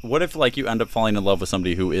 What if like you end up falling in love with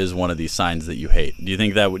somebody who is one of these signs that you hate? Do you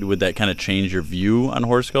think that would that kind of change your view on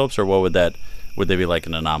horoscopes, or what would they be like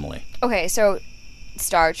an anomaly? Okay, so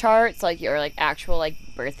star charts, like your like actual like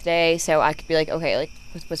birthday. So I could be like, okay, like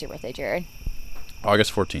what's your birthday, Jared?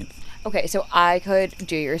 August 14th. Okay, so I could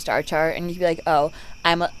do your star chart, and you'd be like, oh,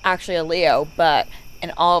 I'm actually a Leo, but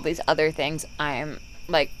in all of these other things, I'm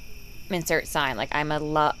like, insert sign, like I'm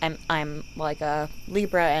like a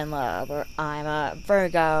Libra in love, or I'm a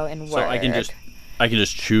Virgo in work. So I can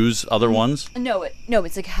just choose other ones? No,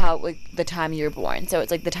 it's like how like the time you're born. So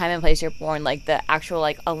it's like the time and place you're born, like the actual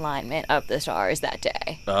like alignment of the stars that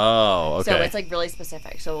day. Oh, okay. So it's like really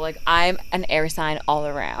specific. So like I'm an air sign all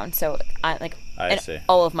around. So I see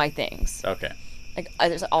all of my things. Okay. Like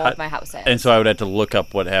there's all of my houses. And so I would have to look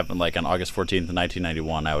up what happened like on August 14th,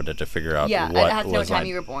 1991. I would have to figure out what I have to know was what time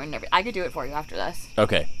you were born and everything. I could do it for you after this.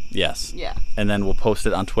 Okay. Yes. Yeah. And then we'll post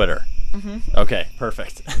it on Twitter. Mm-hmm. Okay.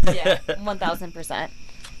 Perfect. Yeah. 1000%.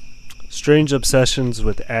 Strange obsessions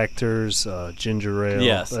with actors, ginger ale.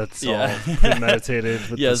 Yes. That's all premeditated.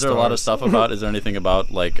 With is there a lot of stuff about? Is there anything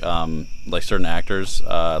about like certain actors?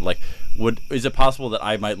 Is it possible that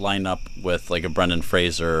I might line up with like a Brendan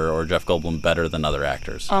Fraser or Jeff Goldblum better than other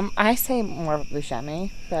actors? I say more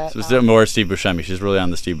Buscemi, but so is it more Steve Buscemi? She's really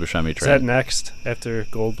on the Steve Buscemi train. Is that next after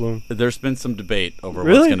Goldblum? There's been some debate over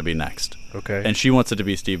what's going to be next. Okay. And she wants it to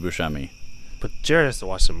be Steve Buscemi. But Jared has to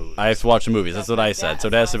watch the movies. I have to watch the movies. That's what I said. So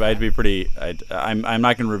it has to. I'd be pretty. I'm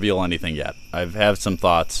not going to reveal anything yet. I have some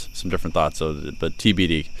thoughts, some different thoughts. But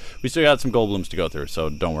TBD. We still got some Goldblums to go through. So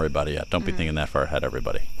don't worry about it yet. Don't be thinking that far ahead,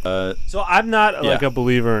 everybody. So I'm not like a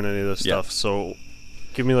believer in any of this stuff. So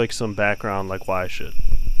give me like some background, like why I should.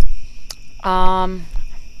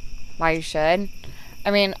 Why you should?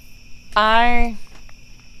 I mean,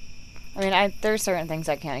 there's certain things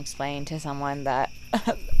I can't explain to someone that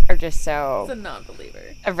are just so It's a non-believer.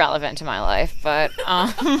 irrelevant to my life, but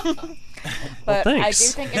but I do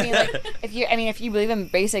think if you believe in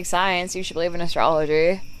basic science, you should believe in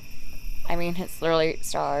astrology. I mean, it's literally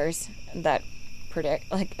stars that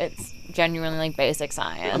predict, like it's genuinely like basic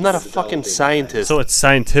science. I'm not a fucking scientist. So it's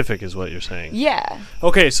scientific, is what you're saying? Yeah.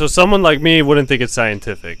 Okay, so someone like me wouldn't think it's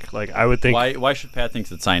scientific. Like I would think. Why should Pat think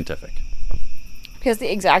it's scientific? Because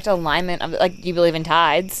the exact alignment of like, you believe in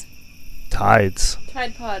tides. Tides.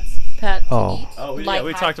 Tide Pods, Pat.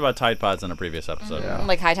 We talked about Tide Pods in a previous episode. Mm-hmm.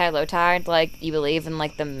 Like high tide, low tide. Like you believe in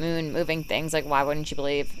like the moon moving things. Like why wouldn't you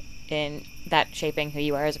believe in that shaping who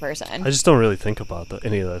you are as a person? I just don't really think about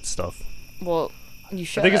any of that stuff. Well, you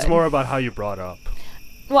should. I think it's more about how you brought up.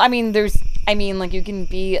 Well, like you can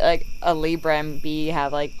be like a Libra and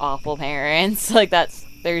have like awful parents. Like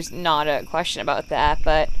there's not a question about that.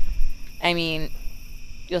 But I mean,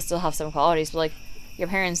 you'll still have some qualities. But like your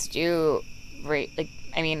parents do,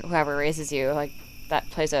 whoever raises you, like that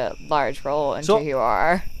plays a large role into who you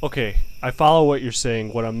are. Okay, I follow what you're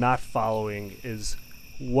saying. What I'm not following is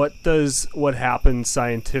what happens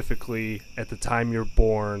scientifically at the time you're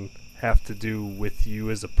born have to do with you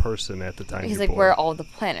as a person at the time He's you're like born. where all the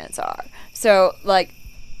planets are. So like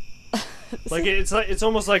it's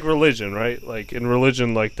almost like religion, right? Like in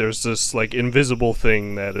religion, like there's this like invisible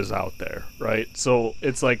thing that is out there, right? So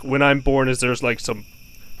it's like when I'm born, there's like some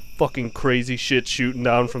fucking crazy shit shooting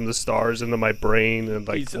down from the stars into my brain and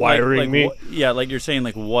like wiring me. Like you're saying,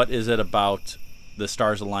 like what is it about the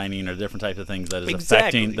stars aligning or different types of things that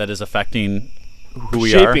is affecting who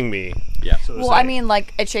we are, shaping me. Yeah. So well, I mean,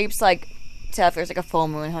 like it shapes like, so if there's like a full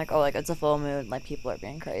moon, like like it's a full moon, like people are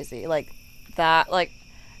being crazy, like that, like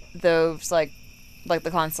those like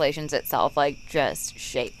the constellations itself, like just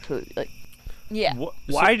shape who, like yeah.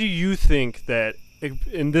 Why do you think that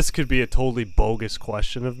and this could be a totally bogus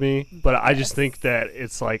question of me, but I just think that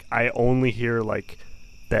it's like I only hear like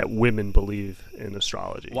that women believe in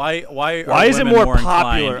astrology. Why is it more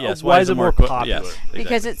popular? Inclined? Yes, why is it more popular? Yes, exactly.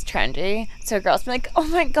 Because it's trendy. So girls be like, "Oh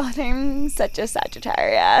my god, I'm such a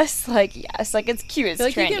Sagittarius." Like, yes, like it's cute. It's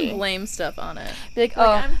Like trendy. you can blame stuff on it. Be like, Like,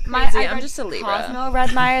 oh, I'm crazy. I'm just a Libra. Cosmo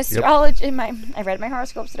read my astrology. I read my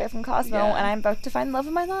horoscopes today from Cosmo, and I'm about to find love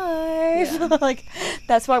of my life. Like,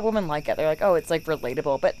 that's why women like it. They're like, oh, it's like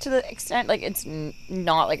relatable, but to the extent like it's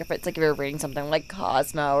not like if it's like if you're reading something like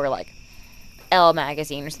Cosmo or like Elle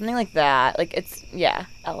magazine or something like that. Like it's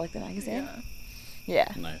Elle like the magazine. Yeah.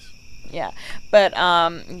 Nice. Yeah, but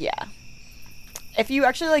yeah. If you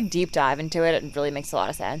actually like deep dive into it, it really makes a lot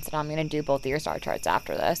of sense. And I'm gonna do both of your star charts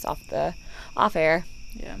after this, off air.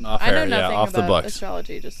 Yeah, Off I know air, nothing off the about books.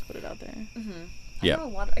 astrology. Just to put it out there. Mm-hmm. Yeah.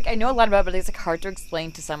 I know a lot about it, but it's like hard to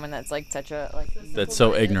explain to someone that's like such a like. That's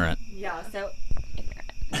so ignorant. Yeah, so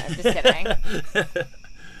ignorant. No, I'm just kidding.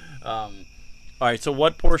 All right, so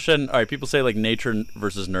what portion? All right, people say like nature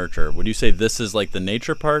versus nurture. Would you say this is like the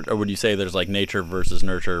nature part, or would you say there's like nature versus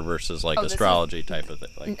nurture versus like astrology type of thing?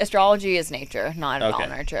 Like, astrology is nature, not at all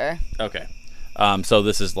nurture. Okay. So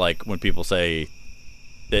this is like when people say.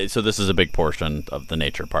 So this is a big portion of the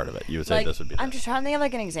nature part of it. You would say like, this would be. I'm just trying to think of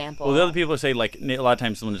like an example. Well, the other people say like a lot of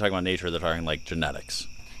times when they're talking about nature, they're talking like genetics.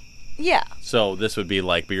 Yeah. So this would be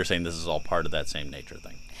like, but you're saying this is all part of that same nature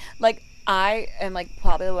thing. Like I am like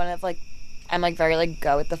probably one of like. I'm like very like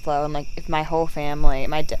go with the flow, and like if my whole family,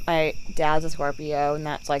 my dad's a Scorpio, and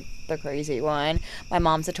that's like the crazy one. My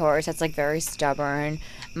mom's a Taurus, that's like very stubborn.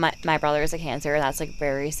 My brother is a Cancer, and that's like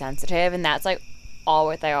very sensitive, and that's like all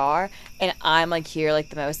what they are. And I'm like here like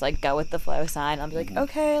the most like go with the flow sign. I'll be like,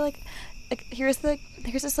 okay, like here's the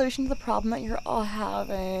solution to the problem that you're all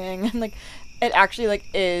having, and like it actually like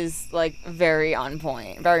is like very on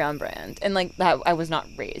point, very on brand, and like that I was not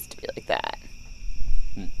raised to be like that.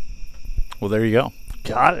 Well, there you go.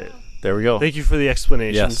 Got it. There we go. Thank you for the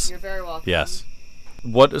explanation. Yes. You're very welcome. Yes.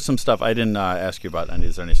 What is some stuff I didn't ask you about? And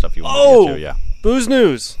is there any stuff you want to get to? Yeah. Booze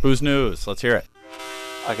news. Booze news. Let's hear it.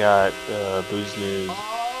 I got booze news.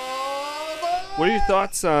 What are your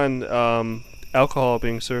thoughts on alcohol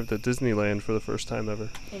being served at Disneyland for the first time ever?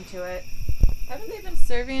 Into it. Haven't they been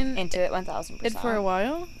serving Into it 1000%. it for a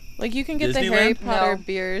while? Like you can get the Disneyland? Harry Potter No.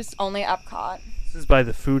 beers. Only Epcot. This is by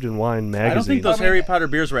the Food and Wine magazine. I don't think those Harry Potter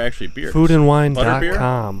beers were actually beers.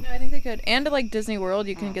 Foodandwine.com. No, I think they could. And at like Disney World,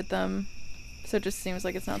 you can get them. So it just seems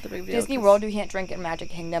like it's not the big deal. Disney World, you can't drink in Magic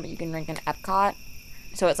Kingdom, but you can drink in Epcot.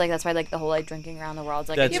 So it's like that's why like the whole like drinking around the world is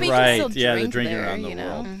like That's but you right. can still Yeah, the drink drinking there, around the you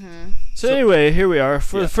know? world. So anyway, here we are.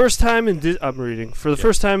 For the first time in I'm reading. For the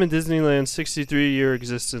first time in Disneyland's 63-year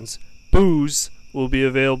existence, booze will be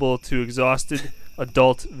available to exhausted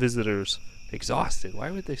adult visitors. Exhausted?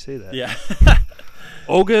 Why would they say that? Yeah.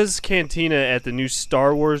 Oga's Cantina at the new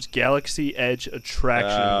Star Wars Galaxy Edge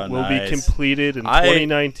attraction will be completed in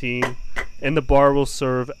 2019, and the bar will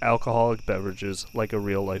serve alcoholic beverages like a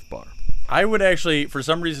real-life bar. I would actually, for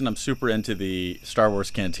some reason, I'm super into the Star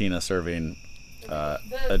Wars Cantina serving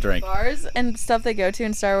a drink. Bars and stuff they go to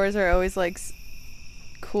in Star Wars are always like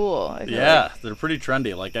cool. I feel Yeah, like. they're pretty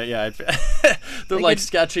trendy. Like, yeah, they're Like like if-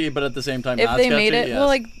 sketchy, but at the same time If not they sketchy. made it, yes. well,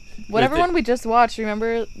 like whatever If they- one we just watched.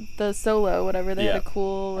 Remember the Solo, whatever they had Yeah. a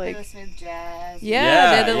cool like. the smooth jazz.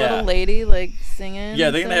 Yeah, they had the yeah. little lady like singing. Yeah,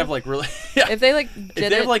 and they're gonna stuff. have like really. Yeah. If they like If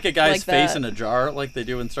did they have it like a guy's like face that. in a jar, like they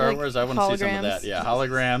do in Star Like Wars, I want to see some of that. holograms. Yeah,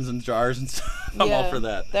 holograms and jars and stuff. I'm all Yeah, for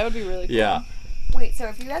that. That would be really cool. Yeah. Wait, so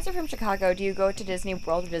if you guys are from Chicago, do you go to Disney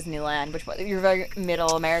World or Disneyland? Which one? You're very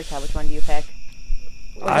middle America. Which one do you pick?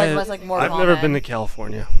 Or what's like more I've common? never been to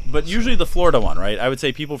California. But usually the Florida one, right? I would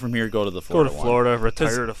say people from here go to the Florida Go to one. Florida,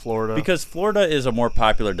 retire to Florida. Because Florida is a more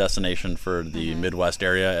popular destination for the Midwest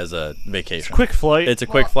area as a vacation. Quick flight. It's a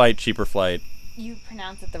quick flight, cheaper flight. You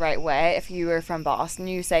pronounce it the right way. If you were from Boston,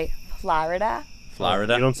 you say Florida.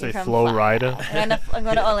 Florida. You don't say You're from Florida. I'm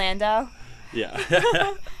going to Orlando. Yeah.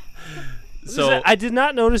 So I did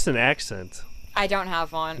not notice an accent. I don't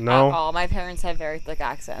have one No? at all. My parents have very thick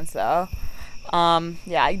accents, though.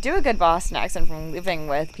 Yeah, I do a good Boston accent from living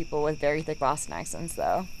with people with very thick Boston accents,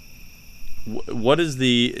 though. What is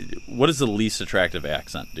the least attractive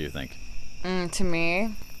accent, do you think? To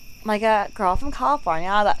me, like a girl from California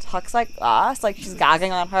that talks like us, like she's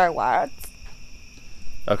gagging on her words.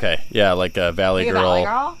 Okay, yeah, like a Valley Like a Girl. Valley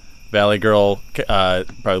Girl? Valley Girl,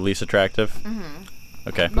 probably least attractive. Mhm.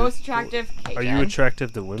 Okay. Most attractive Cajun. Are you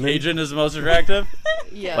attractive to women? Cajun is the most attractive?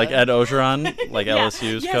 Yeah. Like Ed Ogeron, like Yeah.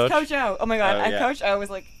 LSU's yes, coach? Coach O. Oh my god, Oh, yeah. Coach O was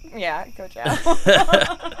like, yeah, Coach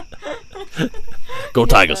O. Go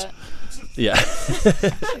Tigers. Yeah.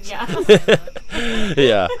 Yeah.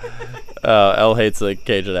 Yeah. Elle hates the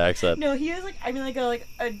Cajun accent. No, he has like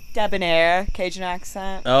a debonair Cajun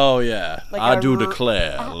accent. Oh yeah, Like I a do r-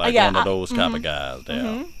 declare, like yeah, one of those type of mhm, guys. Yeah.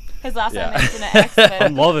 mhm. His last Yeah. name is an accent.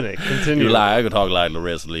 I'm loving it. Continue. You like, I could talk like the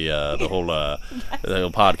rest of the whole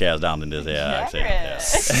podcast down in this accent. Yeah.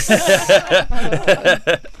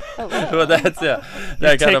 But that's that You've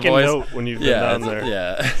kind of taken voice. note when you've been down there.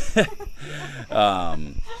 Yeah.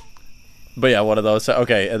 But yeah, one of those.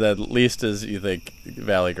 Okay, and then least is you think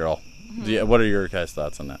Valley Girl. What are your guys'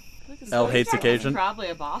 thoughts on that? Elle hates occasion. Probably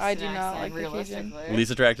a Boston I do not accent, like realistically. Cajun.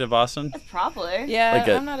 Least attractive Boston. Probably. Yeah, Like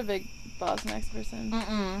a- I'm not a big Boston accent person.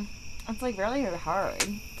 Mm-mm. It's like really hard.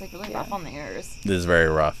 It's like really rough on the ears. This is very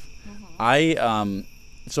rough. I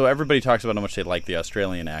so everybody talks about how much they like the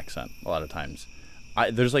Australian accent a lot of times.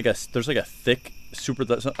 There's like a thick super.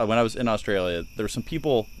 When I was in Australia, there were some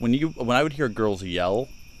people when I would hear girls yell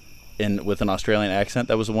with an Australian accent,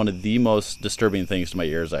 that was one of the most disturbing things to my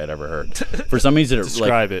ears I had ever heard. For some reason,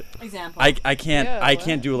 Describe it. Example. I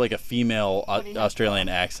can't do like a female Australian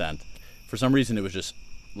accent. For some reason, it was just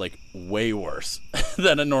like way worse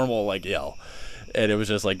than a normal like yell, and it was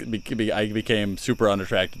just like I became super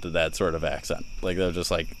unattracted to that sort of accent. Like that was just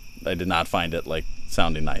like I did not find it like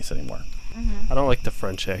sounding nice anymore. I don't like the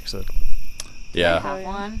French accent. Yeah. Have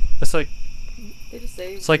one. It's like They just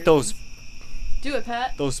say it's like those Do it,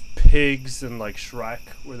 Pat. those pigs in like Shrek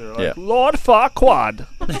where they're like Yeah. Lord Farquaad.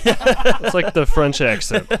 It's like the French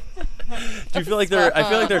accent. Do you feel like they're? I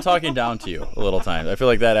feel like they're talking down to you a little time. I feel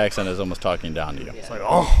like that accent is almost talking down to you. It's like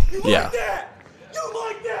oh Yeah.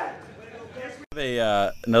 I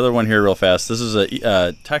have another one here real fast. This is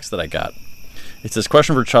a text that I got. It says,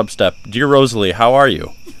 question for Chubstep. Dear Rosalie, how are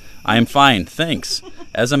you? I am fine, thanks.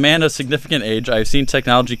 As a man of significant age, I have seen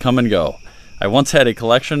technology come and go. I once had a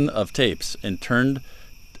collection of tapes and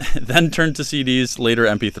then turned to CDs, later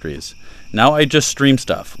MP3s. Now I just stream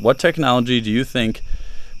stuff. What technology do you think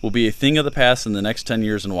will be a thing of the past in the next 10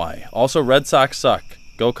 years and why? Also, Red Sox suck.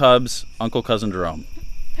 Go Cubs, Uncle Cousin Jerome.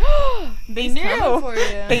 They He's knew. coming for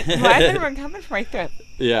you. Why they were coming right there?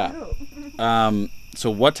 Yeah. So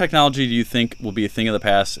what technology do you think will be a thing of the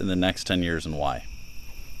past in the next 10 years and why?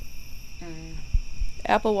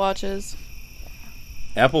 Apple Watches.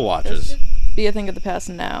 Apple Watches. Be a thing of the past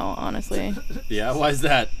now, honestly. Yeah, why is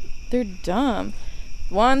that? They're dumb.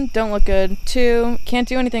 1, don't look good. 2, can't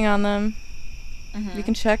do anything on them. You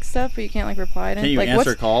can check stuff, but you can't like reply to Can you like,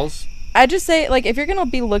 answer calls? I just say like if you're gonna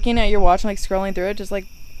be looking at your watch and like scrolling through it, just like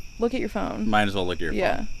look at your phone. Might as well look at your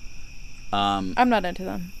Yeah. phone. I'm not into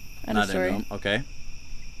them. End of Not story. into them. Okay.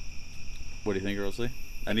 What do you think, Rosalie?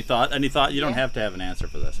 Any thought? You don't have to have an answer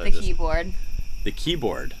for this. The keyboard. The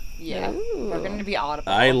keyboard. Yeah. We're going to be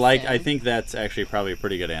audible. I think that's actually probably a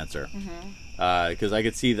pretty good answer. Because I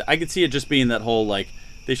could see it just being that whole like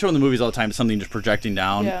they show in the movies all the time something just projecting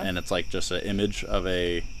down and it's like just an image of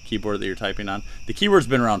a keyboard that you're typing on. The keyboard's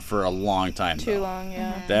been around for a long time. Too long,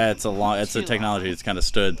 yeah. That's a technology that's kind of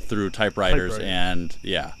stood through typewriters and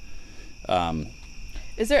yeah.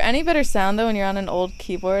 Is there any better sound though when you're on an old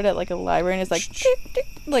keyboard at like a library and it's like tick, tick,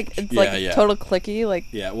 like it's total clicky like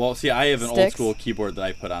yeah. Well, see, I have an old sticks. school keyboard that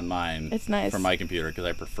I put on mine. It's nice for my computer because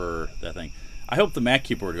I prefer that thing. I hope the Mac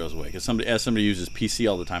keyboard goes away because as somebody uses PC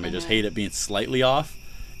all the time, I just hate it being slightly off.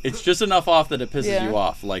 It's just enough off that it pisses you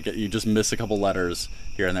off. Like you just miss a couple letters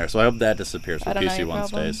here and there. So I hope that disappears. The PC one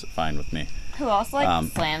stays fine with me. Who else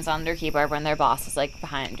slams on their keyboard when their boss is like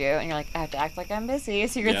behind you and you're like, I have to act like I'm busy,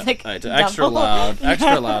 so you're like extra loud.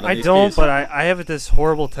 I don't, but I have this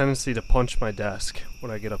horrible tendency to punch my desk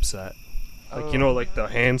when I get upset. Like you know, like the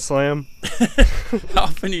hand slam. How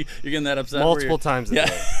often you're getting that upset? Multiple times a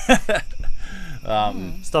day.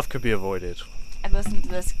 Stuff could be avoided. I listen to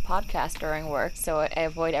this podcast during work, so I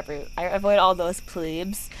avoid all those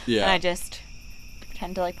plebes. Yeah. And I just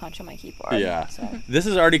pretend to like punch on my keyboard. Yeah. So. This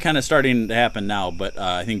is already kind of starting to happen now, but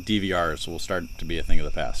I think DVRs will start to be a thing of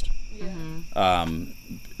the past.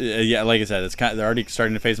 Yeah, like I said, they're already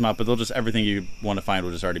starting to phase them out, but they'll just everything you want to find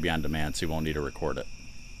will just already be on demand, so you won't need to record it.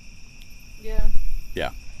 Yeah. Yeah.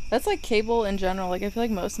 That's like cable in general. Like I feel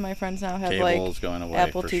like most of my friends now have Cable's like going away,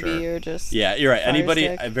 Apple for TV sure. or just yeah. You're right. Fire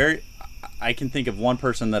Anybody Stick. I can think of one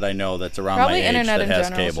person that I know that's around Probably my age internet that in has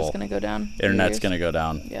general is cable. just gonna go down. Internet's going to go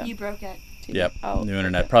down. Yeah. You broke it. Yep. Oh, New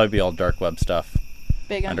internet. Probably be all dark web stuff.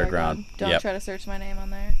 Big underground. Don't try to search my name on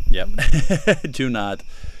there. Yep. Do not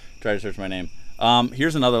try to search my name.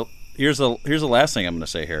 Here's the last thing I'm going to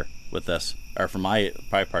say here with this, or for my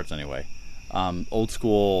parts anyway. Old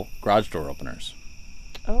school garage door openers.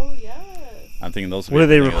 Oh yes. I'm thinking those. What do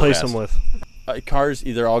they replace them with? Cars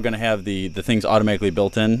either all going to have the things automatically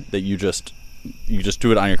built in that you just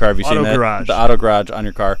do it on your car. Have you seen that? Garage. The auto garage on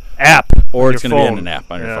your car. App. Or On it's your going to be in phone. an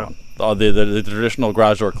app on your Yeah. phone. All the traditional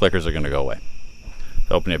garage door clickers are going to go away.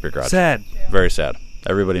 Opening up your garage. Sad. Very sad.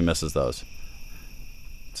 Everybody misses those.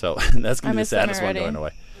 So that's going to be the miss them saddest one already. going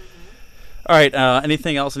away. All right.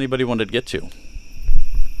 Anything else anybody wanted to get to?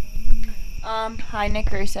 Hi,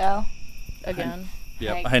 Nick Russo. Again.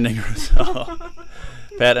 Yep. Hi. Hi, Nick Russo.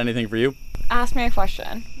 Pat, anything for you? Ask me a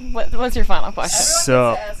question. What's your final question?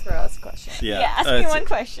 So, Ask Ross a question. Yeah, ask me one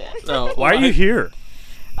question. why are you here?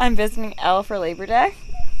 I'm visiting Elle for Labor Day.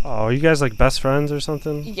 Oh, are you guys like best friends or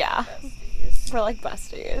something? Yeah. We're like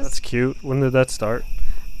besties. That's cute. When did that start?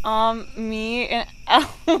 Me and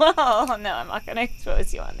Elle. Well, no, I'm not gonna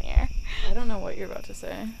expose you on the air. I don't know what you're about to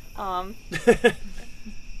say. What?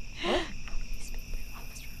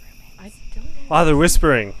 I don't know. Wow, they're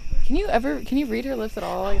whispering. Can you read her lips at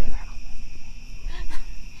all? Like,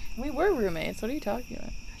 we were roommates. What are you talking about?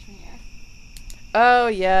 Oh,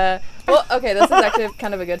 yeah. Well, okay, this is actually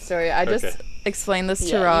kind of a good story. I just explained this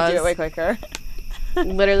to Roz. You do it way quicker.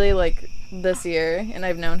 Literally, like, this year, and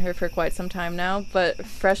I've known her for quite some time now. But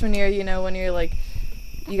freshman year, you know, when you're, like,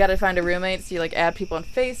 you got to find a roommate, so you, like, add people on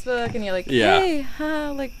Facebook, and you're like, hey,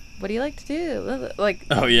 like, what do you like to do? Like,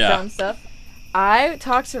 dumb stuff. I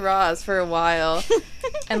talked to Roz for a while,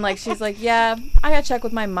 and, like, she's like, yeah, I gotta check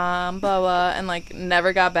with my mom, blah, blah, and, like,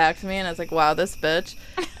 never got back to me, and I was like, wow, this bitch.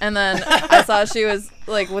 And then I saw she was,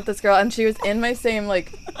 like, with this girl, and she was in my same,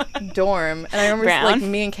 like, dorm, and I remember, like,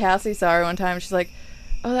 me and Cassie saw her one time, and she's like,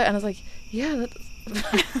 oh, that, and I was like, yeah, that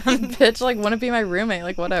bitch, like, wanna be my roommate,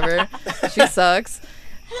 like, whatever. She sucks.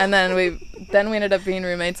 And then we ended up being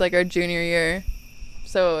roommates, like, our junior year.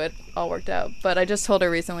 So it all worked out. But I just told her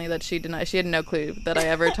recently that she had no clue that I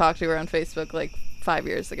ever talked to her on Facebook like 5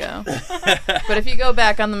 years ago. But if you go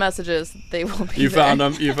back on the messages, they will be You there. found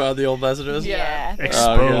them? You found the old messages? Yeah.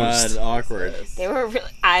 Exposed. Oh, God. Awkward. They were really.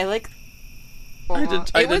 I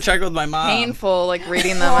did check with my mom. Painful, like,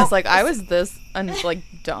 reading them. I was like, I was this, like,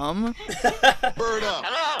 dumb.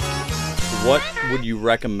 What would you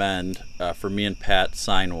recommend for me and Pat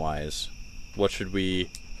sign-wise? What should we,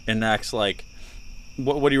 in next, like,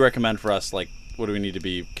 what do you recommend for us? Like, what do we need to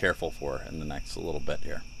be careful for in the next little bit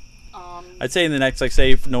here? I'd say in the next, like,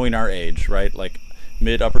 say, knowing our age, right? Like,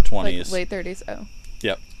 mid-upper 20s. Like, late 30s, oh.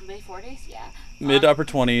 Yep. Late 40s, yeah. Mid-upper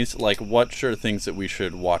 20s, like, what sure things that we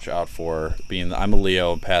should watch out for, being that I'm a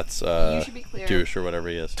Leo and Pat's You should be clear. douche or whatever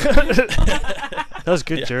he is. That was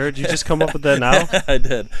good, Jared. You just come up with that now? I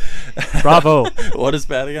did. Bravo. What is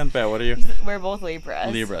Pat again? Pat, what are you? We're both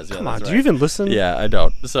Libras. Libras, yeah. Come on, that's do you right. even listen? Yeah, I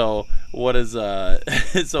don't. So, what is,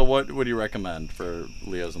 so what would you recommend for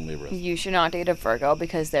Leos and Libras? You should not date a Virgo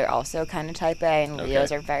because they're also kind of type A, and Okay.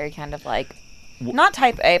 Leos are very kind of like, not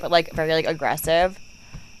type A, but like very like aggressive.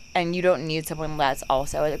 And you don't need someone that's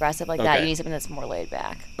also aggressive like that. Okay. You need someone that's more laid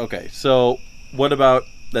back. Okay, so what about,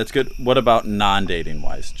 that's good, what about non-dating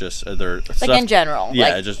wise? Just, are there Like in general.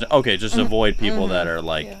 Yeah, like, just, okay, just avoid people that are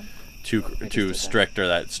like too strict or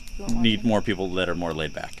that need more people that are more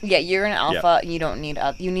laid back. yeah, you're an alpha. And you don't need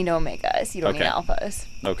you need omegas. You don't need Okay. alphas.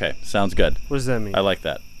 Okay, sounds good. What does that mean? I like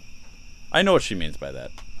that. I know what she means by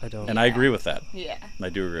that. I don't. And I agree with that. Yeah. I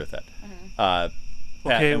do agree with that. Pat,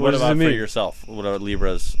 Okay, and what what does about it for mean? yourself? What are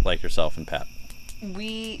Libras like yourself and Pat?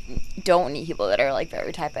 We don't need people that are like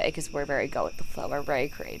very type A because we're very go with the flow. We're very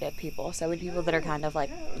creative people. So we need people that are kind of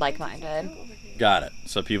like-minded. Got it.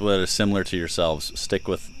 So people that are similar to yourselves, stick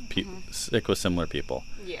with similar people.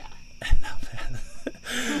 Yeah.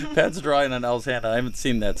 Pat's drawing on Elle's hand. I haven't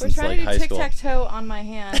seen that We're since trying like to high do school. tic-tac-toe on my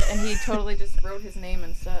hand, and he totally just wrote his name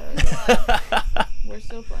instead. We're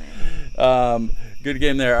still playing. Good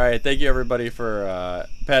game there. All right, thank you everybody for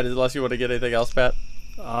Pat. Unless you want to get anything else, Pat.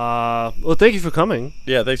 Well, thank you for coming.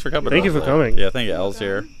 Yeah, thanks for coming. Thank you for coming. Yeah, thank you. Elle's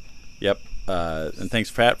here. Yep. And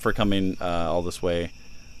thanks Pat for coming all this way,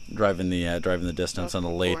 driving the distance on the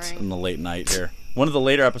late night here. One of the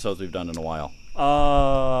later episodes we've done in a while.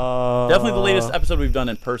 Definitely the latest episode we've done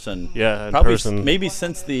in person. Yeah, in probably person. Maybe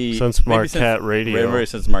since Marquette Radio. Maybe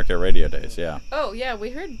since Marquette Radio days. Yeah. Oh, yeah,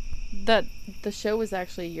 we heard that the show was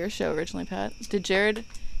actually your show originally, Pat. Did Jared...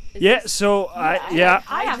 Yeah, so I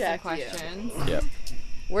have some questions. Yep.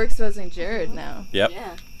 We're exposing Jared now. Yep.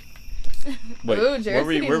 Yeah. Wait, Ooh, Jared's where are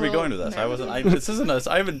we getting a going little with this? I wasn't. nervous. This isn't us.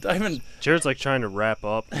 I haven't. Jared's like trying to wrap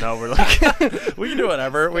up. Now we're like, We can do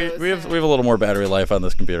whatever. We have a little more battery life on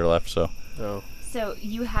this computer left, so. oh. So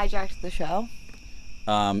you hijacked the show?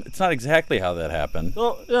 It's not exactly how that happened.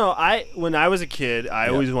 Well, no, when I was a kid, I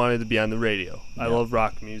Yeah. always wanted to be on the radio. I Yeah. love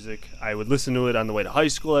rock music. I would listen to it on the way to high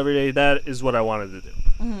school every day. That is what I wanted to do.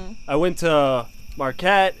 Mm-hmm. I went to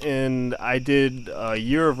Marquette and I did a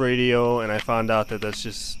year of radio, and I found out that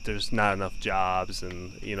there's not enough jobs,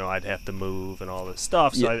 and I'd have to move and all this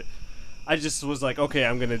stuff. So Yeah. I just was like, okay,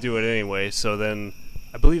 I'm gonna do it anyway. So then,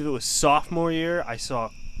 I believe it was sophomore year. I saw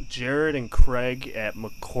Jared and Craig at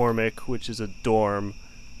McCormick, which is a dorm,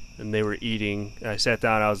 and they were eating. And I sat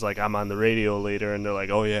down. I was like, I'm on the radio later, and they're like,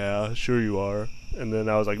 oh yeah, sure you are. And then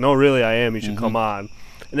I was like, no, really, I am. You should come on.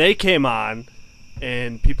 And they came on,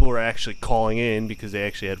 and people were actually calling in because they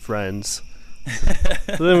actually had friends.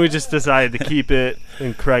 So then we just decided to keep it,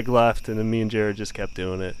 and Craig left, and then me and Jared just kept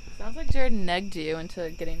doing it. Sounds like Jared negged you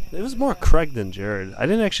into getting it. Was more Craig than Jared. I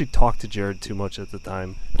didn't actually talk to Jared too much at the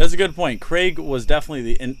time. That's a good point. Craig was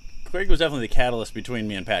definitely the catalyst between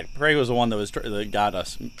me and Pat. Craig was the one that got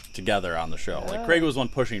us together on the show. Like Craig was the one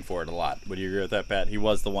pushing for it a lot. Would you agree with that, Pat? He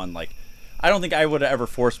was the one. Like, I don't think I would have ever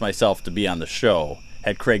forced myself to be on the show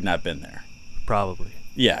had Craig not been there. Probably.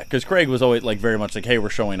 Yeah, because Craig was always like very much like, "Hey, we're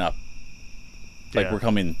showing up. Like we're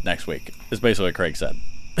coming next week." Is basically what Craig said.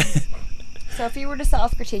 So if you were to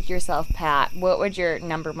self-critique yourself, Pat, what would your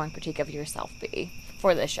number one critique of yourself be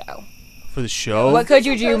for the show? For the show? What could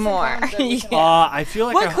you do more? I feel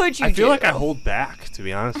like I feel like I hold back, to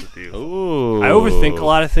be honest with you. Ooh. I overthink a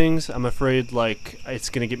lot of things. I'm afraid like it's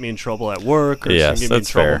gonna get me in trouble at work, or it's gonna get me in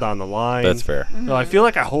trouble down the line. That's fair. No, I feel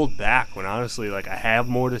like I hold back when honestly, like I have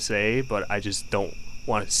more to say, but I just don't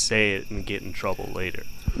want to say it and get in trouble later.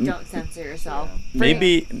 Don't censor yourself. Free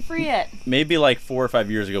it. Maybe like 4 or 5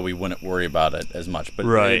 years ago we wouldn't worry about it as much, but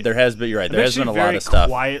there has been. You're right. I'm there has been a lot of stuff.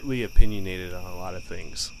 Quietly opinionated on a lot of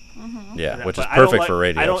things. Yeah, which is perfect for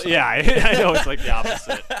radio. I don't. Yeah, I know it's like the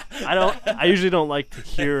opposite. I usually don't like to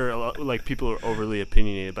hear like people are overly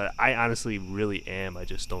opinionated, but I honestly really am. I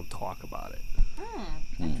just don't talk about it.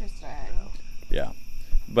 Interesting. Yeah,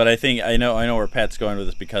 but I know where Pat's going with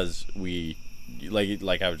this because we,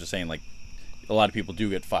 like I was just saying, like a lot of people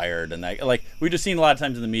do get fired, and like we've just seen a lot of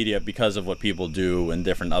times in the media because of what people do and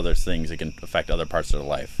different other things, it can affect other parts of their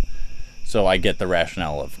life. So I get the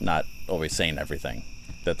rationale of not always saying everything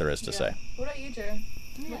that there is to say. What about you, Jared?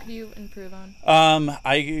 What do you improve on?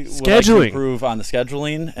 I would like to improve on the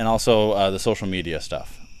scheduling and also the social media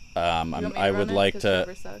stuff. I would like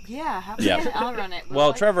to. I'll run it.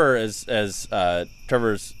 Well, Trevor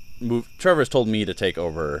Trevor's told me to take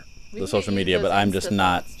over the social media, but I'm just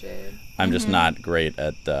not. I'm just not great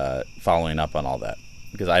at following up on all that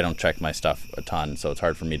because I don't check my stuff a ton, so it's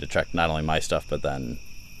hard for me to check not only my stuff but then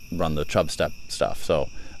run the Chubb Step stuff. So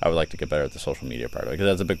I would like to get better at the social media part of it because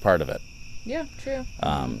that's a big part of it. Yeah, true.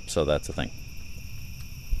 So that's the thing.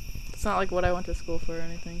 It's not like what I went to school for or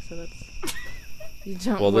anything, so that's. You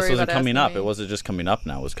don't well, this worry wasn't about coming up. Me. It wasn't just coming up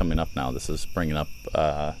now. It was coming up now. This is bringing up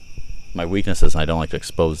my weaknesses, and I don't like to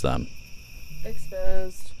expose them.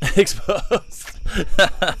 Exposed. Exposed.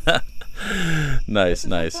 Nice.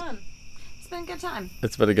 Fun. It's been a good time.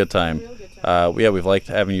 It's been a good time. Real good time. We've liked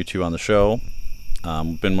having you two on the show.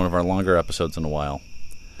 Been one of our longer episodes in a while.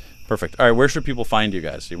 Perfect. All right, where should people find you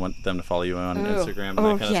guys? Do you want them to follow you on Instagram and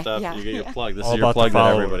that kind of stuff? Yeah, you get your plug. This All is your about plug the that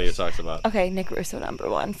followers. everybody talks about. Okay, Nick Russo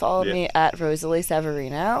 #1. Follow me at Rosalie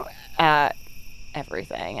Severino at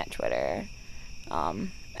everything at Twitter,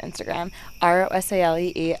 Instagram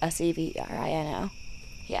ROSALEESEVERINO.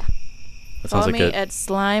 Yeah. Follow me at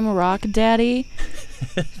Slime Rock Daddy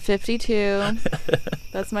 52.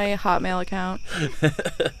 That's my Hotmail account.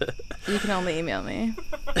 You can only email me.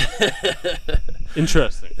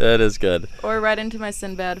 Interesting. That is good. Or write into my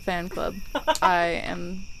Sinbad fan club. I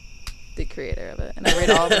am the creator of it, and I read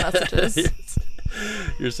all the messages.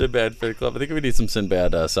 Your Sinbad fan club. I think we need some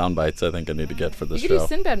Sinbad sound bites. I think I need to get for this show. You could do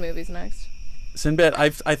Sinbad movies next. Sinbad, I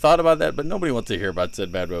thought about that, but nobody wants to hear about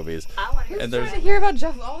Sinbad movies. I want to hear about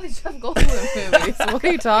all these Jeff Goldblum movies. What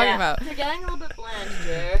are you talking about? You're getting a little bit bland,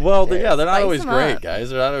 Jared. Well, they're not always great, guys.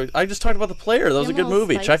 They're not always, I just talked about The Player. That was a good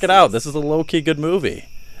movie. Check it out. This is a low-key good movie.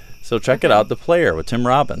 So check it out, The Player with Tim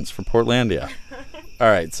Robbins from Portlandia. All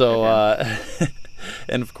right, so,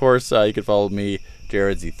 and of course, you can follow me,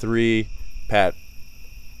 Jared Z3. Pat,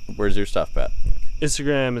 where's your stuff, Pat?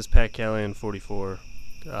 Instagram is PatCallion44.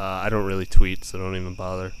 I don't really tweet, so don't even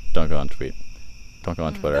bother. Don't go on tweet. Don't go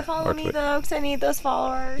on Twitter. Go follow me, though, because I need those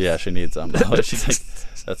followers. Yeah, she needs them. She's like,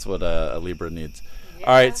 that's what a Libra needs. Yeah.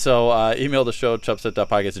 All right, so email the show,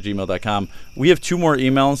 chubstep.podcast@gmail.com. We have 2 more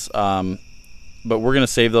emails, but we're going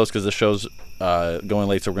to save those because the show's going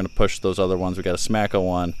late, so we're going to push those other ones. We got a Smacko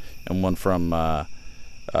one and one from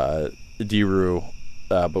D-Roo,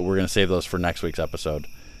 but we're going to save those for next week's episode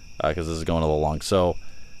because this is going a little long. So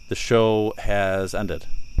the show has ended.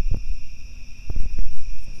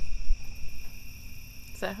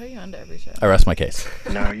 Is that how you end every show? I rest my case.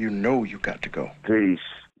 Now you know you got to go. Peace.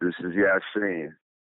 This is Yasin.